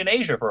and trained in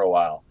Asia for a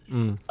while.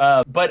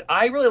 But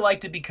I really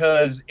liked it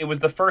because it was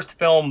the first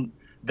film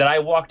that I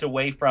walked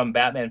away from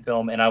Batman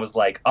film and I was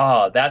like,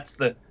 that's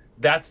the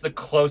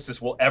closest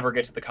we'll ever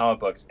get to the comic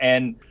books.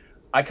 And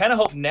I kind of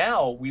hope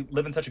now we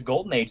live in such a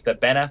golden age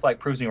that Ben Affleck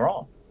proves me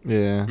wrong.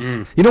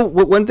 Yeah.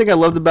 One thing I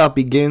loved about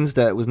Begins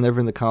that was never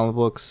in the comic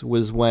books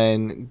was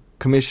when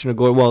Commissioner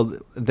Gordon,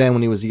 then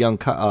when he was a young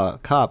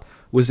cop,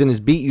 was in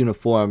his beat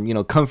uniform,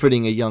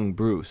 comforting a young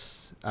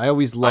Bruce. I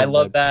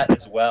love that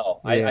as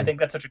well. Yeah. I think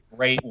that's such a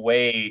great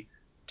way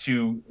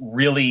to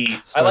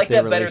really... I like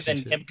that better than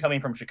him coming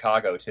from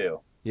Chicago, too.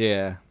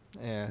 Yeah.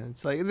 Yeah.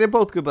 It's like, they're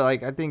both good, but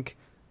I think...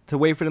 to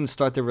wait for them to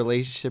start their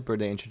relationship or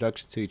their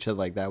introduction to each other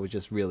like that was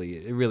just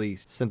really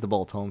sent the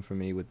ball home for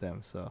me with them.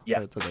 So yeah,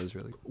 I thought that was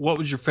really cool. What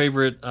was your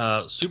favorite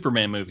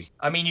Superman movie?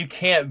 I mean, you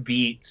can't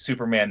beat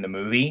Superman the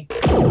movie.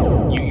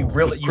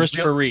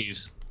 Christopher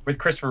Reeves. With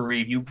Christopher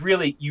Reeve,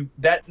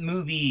 that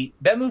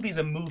movie's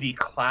a movie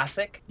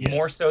classic,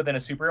 more so than a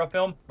superhero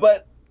film.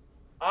 But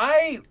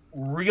I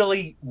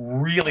really,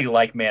 really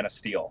like Man of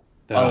Steel.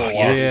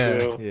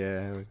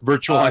 Yeah.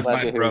 Virtual High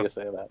Five, bro.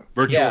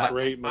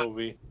 Great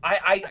movie.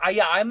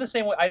 I'm the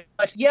same way.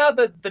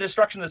 The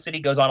destruction of the city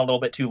goes on a little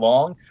bit too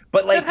long,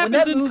 but that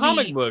happens in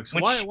comic books.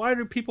 Why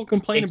do people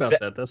complain about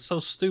that? That's so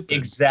stupid.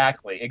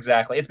 Exactly.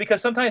 It's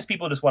because sometimes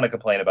people just want to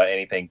complain about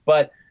anything.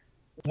 But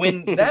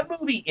when that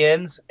movie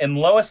ends and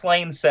Lois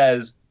Lane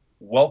says,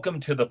 "Welcome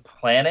to the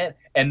planet,"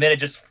 and then it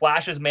just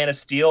flashes Man of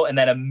Steel, and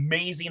that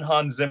amazing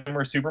Hans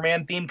Zimmer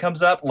Superman theme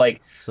comes up,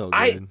 so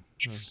good.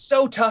 It's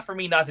so tough for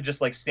me not to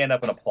just stand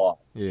up and applaud.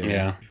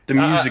 Yeah. The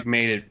music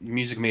made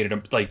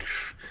it like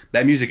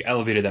that music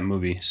elevated that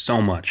movie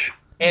so much.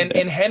 And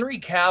Henry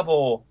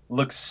Cavill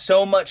looks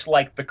so much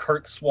like the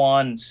Kurt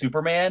Swan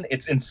Superman.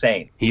 It's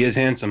insane. He is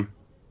handsome.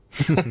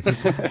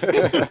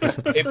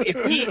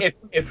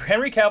 If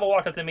Henry Cavill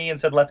walked up to me and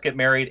said, "Let's get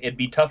married," it'd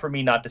be tough for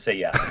me not to say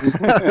yes.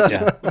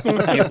 Yeah, I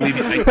can't believe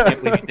you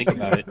think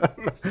about it.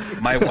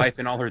 My wife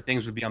and all her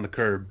things would be on the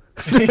curb.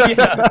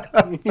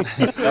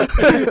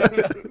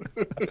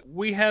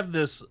 We have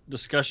this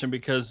discussion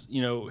because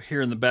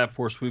here in the Bat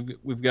Force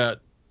we've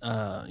got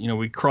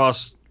we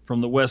cross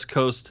from the West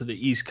Coast to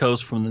the East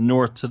Coast, from the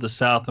North to the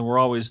South, and we're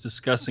always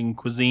discussing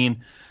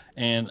cuisine.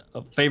 And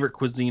a favorite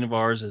cuisine of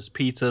ours is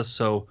pizza.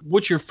 So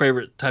what's your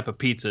favorite type of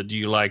pizza? Do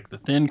you like the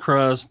thin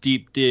crust,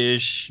 deep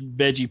dish,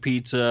 veggie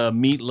pizza,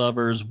 meat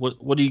lovers?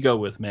 What do you go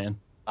with, man?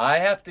 I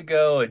have to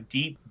go a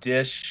deep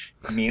dish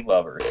meat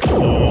lovers. Trunks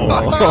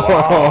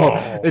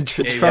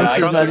is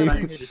not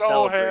even.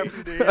 So happy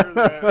to hear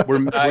that. We're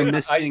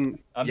missing.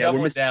 I'm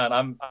doubling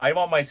down. I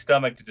want my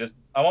stomach to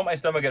I want my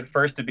stomach at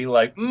first to be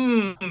like,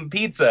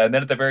 pizza, and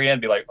then at the very end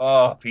be like,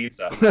 oh,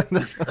 pizza.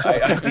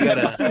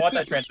 I want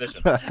that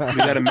transition. We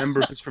got a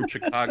member who's from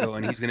Chicago,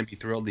 and he's going to be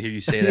thrilled to hear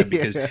you say that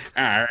because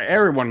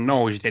everyone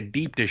knows that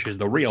deep dish is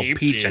the real deep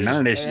pizza.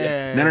 Dish.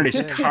 None of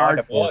this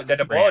cardboard.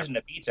 The balls in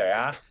the pizza,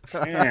 yeah.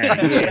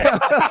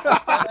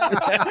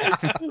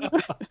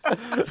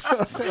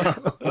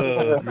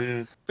 Oh,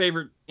 man.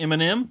 Favorite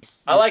M&M?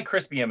 I like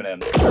crispy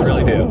M&Ms. I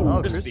really do.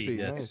 Oh, crispy.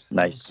 Yes.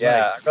 Nice.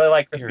 Yeah, I really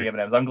like crispy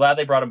M&Ms. I'm glad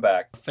they brought them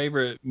back.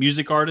 Favorite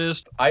music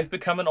artist? I've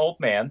become an old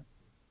man.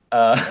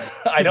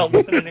 I don't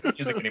listen to new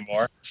music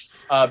anymore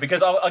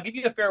because I'll give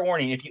you a fair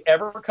warning. If you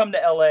ever come to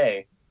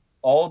LA,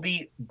 all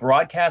the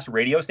broadcast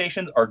radio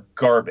stations are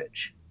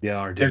garbage. They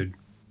are, dude.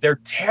 They're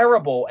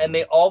terrible, and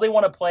all they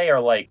want to play are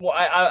like. Well,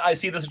 I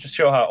see this to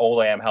show how old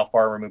I am, how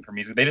far removed from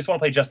music. They just want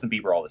to play Justin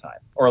Bieber all the time,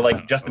 or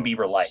like Justin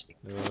Bieber like.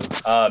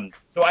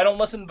 So I don't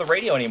listen to the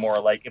radio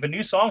anymore. Like if a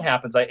new song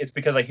happens, it's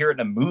because I hear it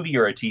in a movie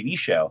or a TV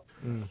show.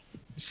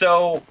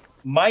 So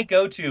my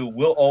go-to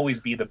will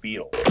always be the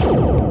Beatles.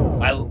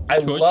 I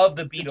love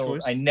the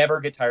Beatles. I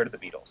never get tired of the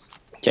Beatles.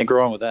 Can't go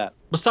wrong with that.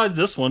 Besides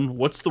this one,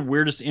 what's the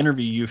weirdest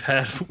interview you've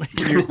had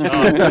in your job?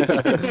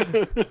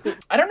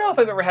 I don't know if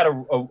I've ever had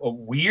a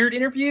weird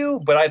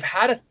interview, but I've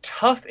had a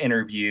tough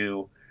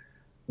interview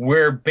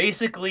where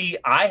basically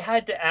I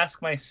had to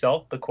ask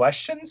myself the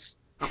questions.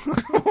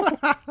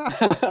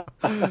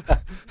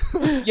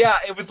 Yeah,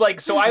 it was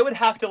like, so I would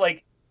have to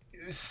like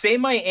say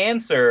my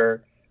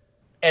answer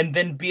and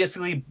then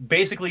basically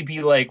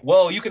be like,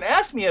 well, you can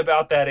ask me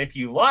about that if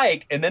you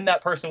like. And then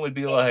that person would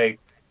be like,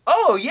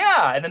 oh,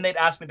 yeah. And then they'd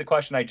ask me the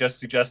question I just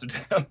suggested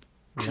to them.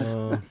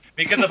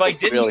 Because if I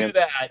didn't do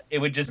that, it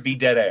would just be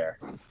dead air.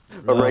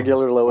 A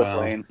regular Lois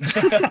Lane.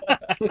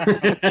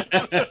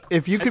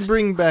 If you could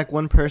bring back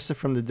one person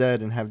from the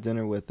dead and have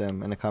dinner with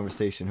them in a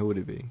conversation, who would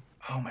it be?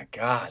 Oh my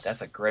God,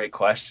 that's a great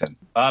question.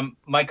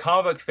 My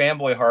comic book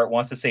fanboy heart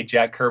wants to say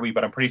Jack Kirby,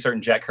 but I'm pretty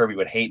certain Jack Kirby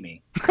would hate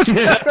me.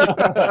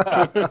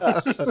 I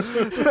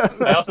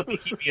also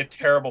think he'd be a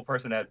terrible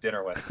person to have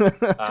dinner with.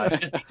 He'd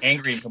just be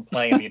angry and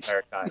complain the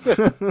entire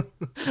time.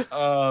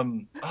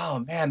 Oh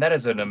man, that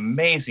is an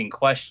amazing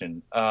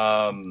question.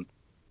 Leonard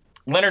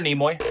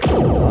Nimoy.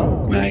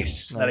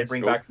 Nice. That I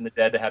bring back from the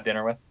dead to have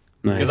dinner with.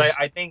 Because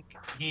I think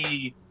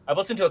I've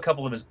listened to a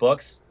couple of his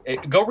books.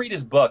 Go read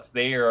his books.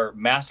 They are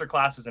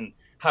masterclasses in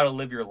how to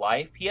live your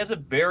life. He has a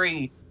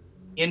very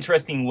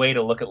interesting way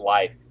to look at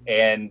life.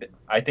 And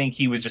I think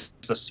he was just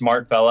a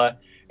smart fella.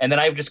 And then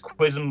I would just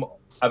quiz him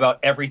about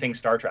everything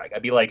Star Trek.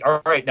 I'd be like,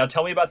 all right, now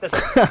tell me about this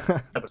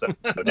episode.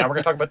 Now we're going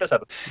to talk about this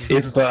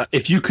episode.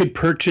 If you could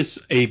purchase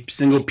a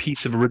single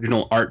piece of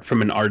original art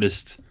from an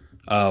artist,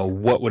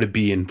 what would it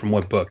be and from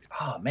what book?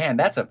 Oh, man,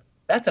 that's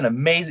an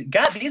amazing...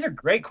 God, these are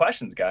great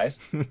questions, guys.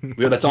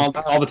 That's all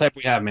the type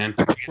we have, man.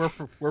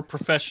 We're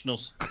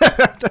professionals.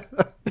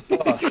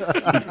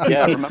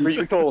 Yeah, remember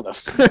you told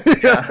us.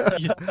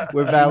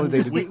 We're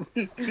validated.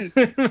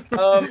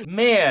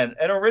 Man,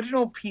 an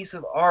original piece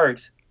of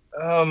art.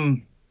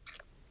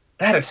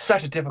 That is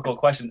such a difficult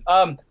question.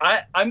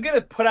 I'm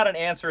gonna put out an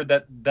answer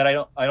that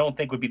I don't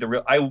think would be the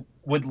real. I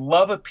would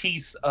love a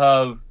piece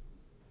of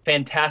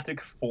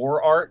Fantastic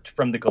Four art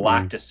from the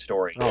Galactus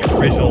story, the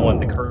original one,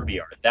 the Kirby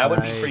art. That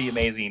would be pretty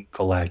amazing.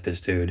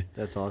 Galactus, dude.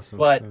 That's awesome.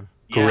 But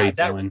great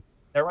villain.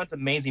 That runs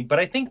amazing. But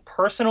I think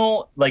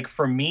personal, like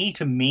for me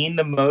to mean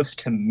the most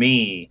to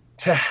me,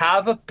 to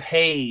have a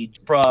page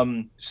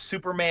from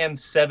Superman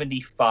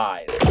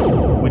 75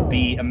 would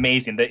be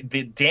amazing.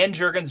 The Dan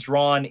Jurgens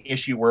drawn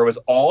issue where it was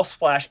all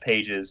splash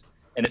pages,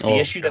 and it's the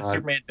issue that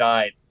Superman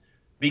died,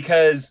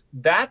 because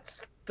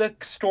that's the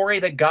story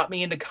that got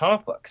me into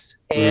comic books.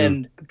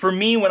 And for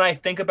me, when I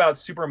think about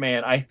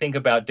Superman, I think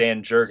about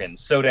Dan Jurgens.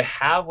 So to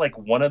have like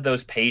one of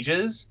those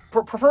pages,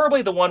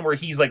 preferably the one where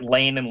he's like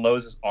laying in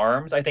Lois'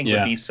 arms, I think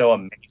would be so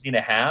amazing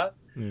to have.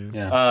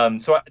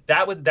 So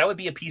that would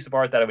be a piece of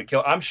art that I would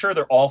kill. I'm sure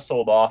they're all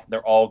sold off and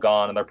they're all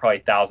gone and they're probably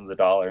thousands of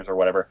dollars or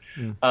whatever.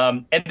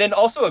 And then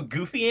also a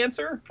goofy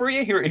answer for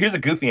you. Here's a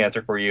goofy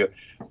answer for you.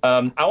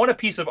 I want a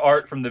piece of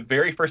art from the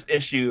very first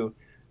issue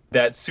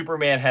that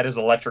Superman had his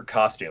electric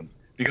costume,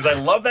 because I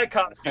love that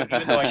costume,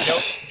 even though I know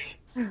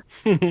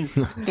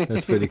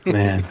That's pretty cool.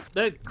 Man.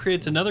 That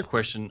creates another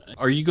question.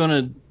 Are you going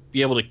to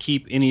be able to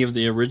keep any of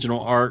the original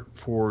art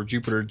for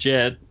Jupiter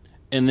Jet?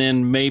 And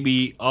then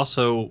maybe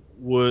also,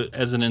 would,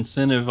 as an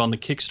incentive on the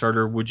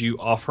Kickstarter, would you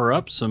offer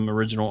up some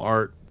original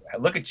art?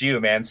 Look at you,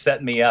 man,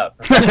 setting me up.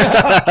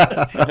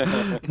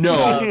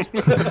 No.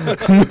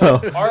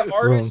 No. Our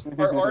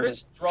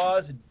artist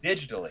draws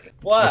digitally,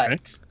 but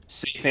Okay.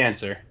 Safe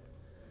answer.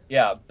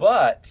 yeah,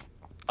 but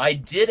I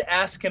did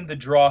ask him to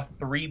draw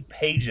 3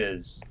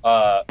 pages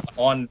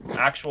on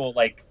actual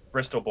like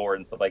Bristol board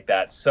and stuff like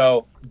that.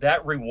 So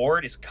that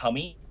reward is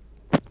coming.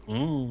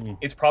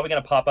 It's probably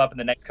going to pop up in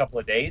the next couple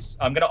of days.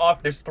 I'm going to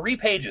offer. There's 3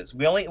 pages.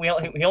 We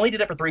only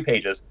did it for 3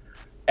 pages,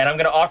 and I'm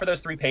going to offer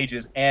those 3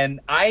 pages. And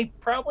I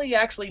probably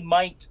actually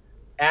might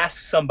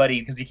ask somebody,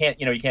 because you can't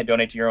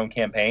donate to your own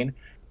campaign.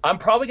 I'm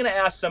probably going to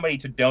ask somebody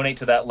to donate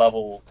to that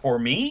level for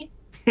me.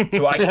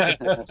 So I can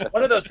get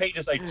one of those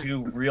pages I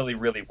do really,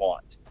 really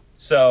want.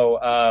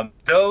 So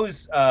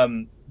those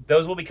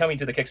will be coming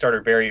to the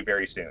Kickstarter very,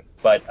 very soon.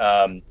 But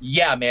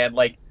yeah, man,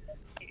 like,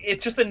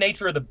 it's just the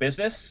nature of the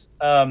business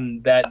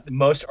that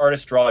most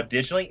artists draw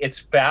digitally. It's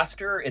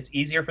faster. It's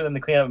easier for them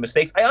to clean up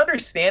mistakes. I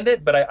understand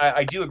it, but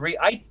I do agree.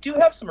 I do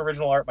have some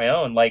original art of my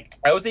own. Like,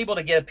 I was able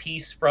to get a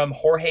piece from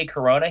Jorge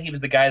Corona. He was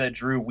the guy that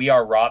drew We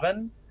Are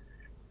Robin.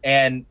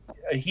 And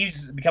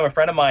he's become a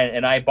friend of mine.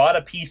 And I bought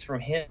a piece from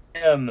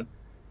him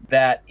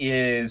that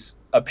is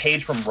a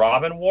page from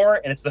Robin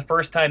War. And it's the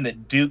first time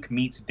that Duke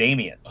meets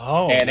Damien.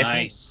 Oh, and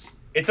nice.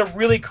 It's a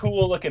really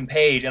cool looking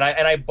page, and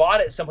I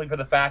bought it simply for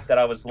the fact that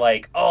I was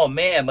like, oh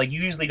man, like,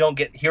 you usually don't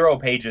get hero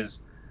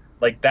pages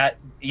like that,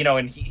 you know.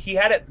 And he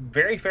had it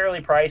very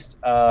fairly priced.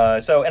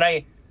 So, and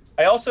I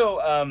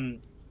also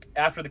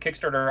after the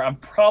Kickstarter, I'm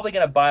probably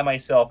gonna buy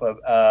myself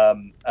a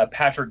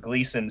Patrick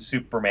Gleason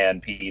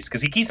Superman piece,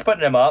 because he keeps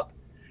putting them up,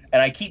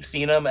 and I keep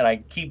seeing them, and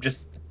I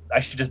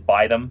should just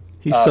buy them.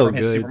 He's so from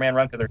his good. Superman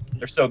run, because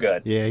they're so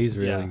good. Yeah, he's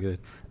really good.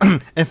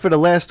 And for the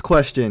last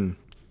question,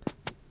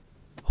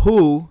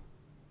 who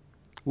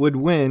would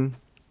win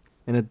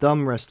in a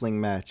thumb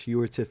wrestling match,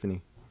 you or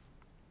Tiffany?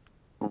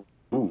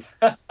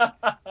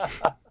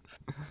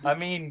 I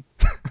mean,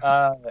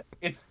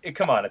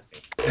 come on, it's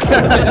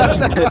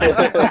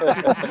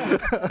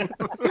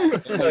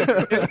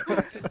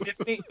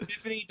me.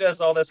 Tiffany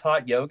does all this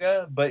hot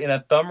yoga, but in a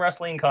thumb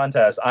wrestling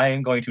contest, I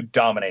am going to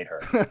dominate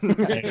her.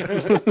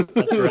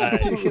 That's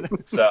right.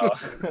 So,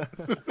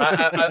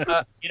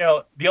 I, you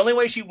know, the only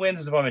way she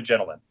wins is if I'm a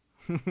gentleman.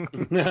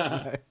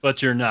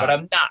 But you're not. But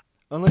I'm not.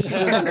 Unless she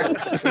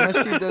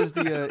does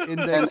the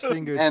index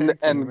finger.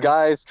 And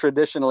guys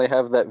traditionally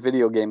have that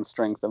video game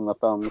strength in the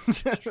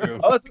thumbs. True.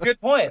 Oh, that's a good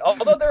point.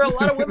 Although there are a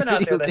lot of women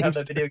out there that have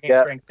the video game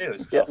strength too.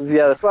 So.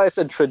 Yeah, that's why I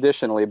said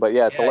traditionally, but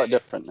yeah, it's a lot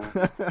different now.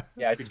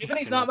 Yeah,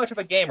 Tiffany's not much of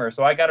a gamer,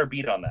 so I got her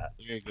beat on that.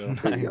 There you go.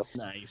 There you go.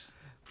 Nice.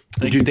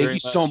 Thank you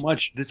so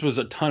much. This was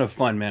a ton of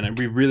fun, man. And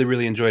we really,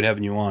 really enjoyed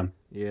having you on.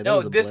 Yeah,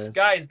 no, this is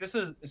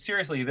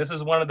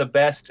one of the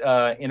best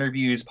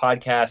interviews,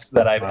 podcasts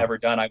that I've ever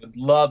done. I would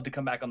love to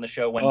come back on the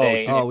show one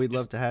day. Oh, we'd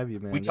love to have you,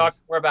 man. We talk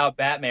more about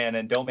Batman,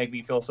 and don't make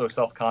me feel so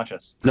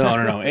self-conscious.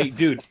 No. Hey,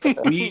 dude.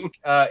 And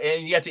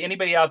yeah, to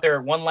anybody out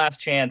there, one last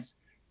chance,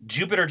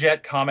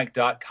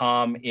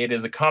 JupiterJetComic.com. It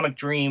is a comic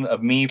dream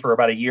of me for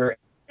about a year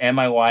and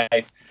my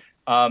wife.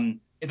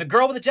 It's a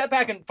girl with a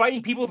jetpack and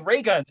fighting people with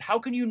ray guns. How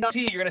can you not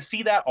see? You're going to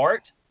see that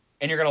art,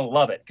 and you're going to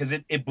love it, because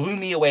it blew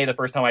me away the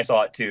first time I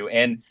saw it too.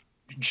 And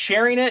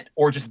sharing it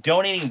or just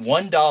donating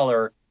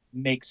 $1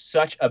 makes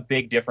such a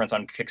big difference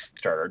on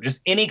Kickstarter. Just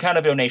any kind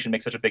of donation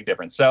makes such a big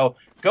difference. So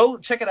go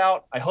check it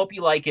out. I hope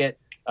you like it.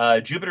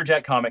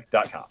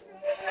 JupiterJetComic.com.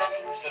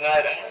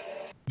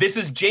 This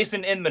is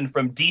Jason Inman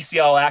from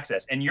DC All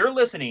Access, and you're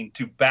listening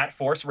to Bat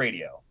Force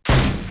Radio.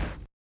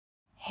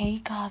 Hey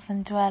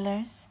Gotham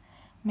dwellers,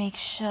 make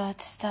sure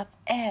to stop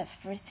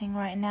everything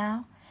right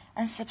now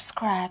and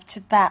subscribe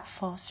to Bat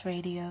Force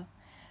Radio.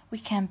 We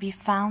can be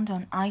found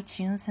on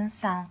iTunes and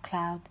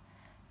SoundCloud.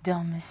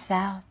 Don't miss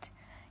out.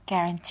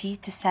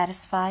 Guaranteed to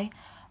satisfy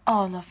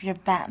all of your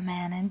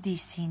Batman and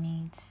DC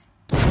needs.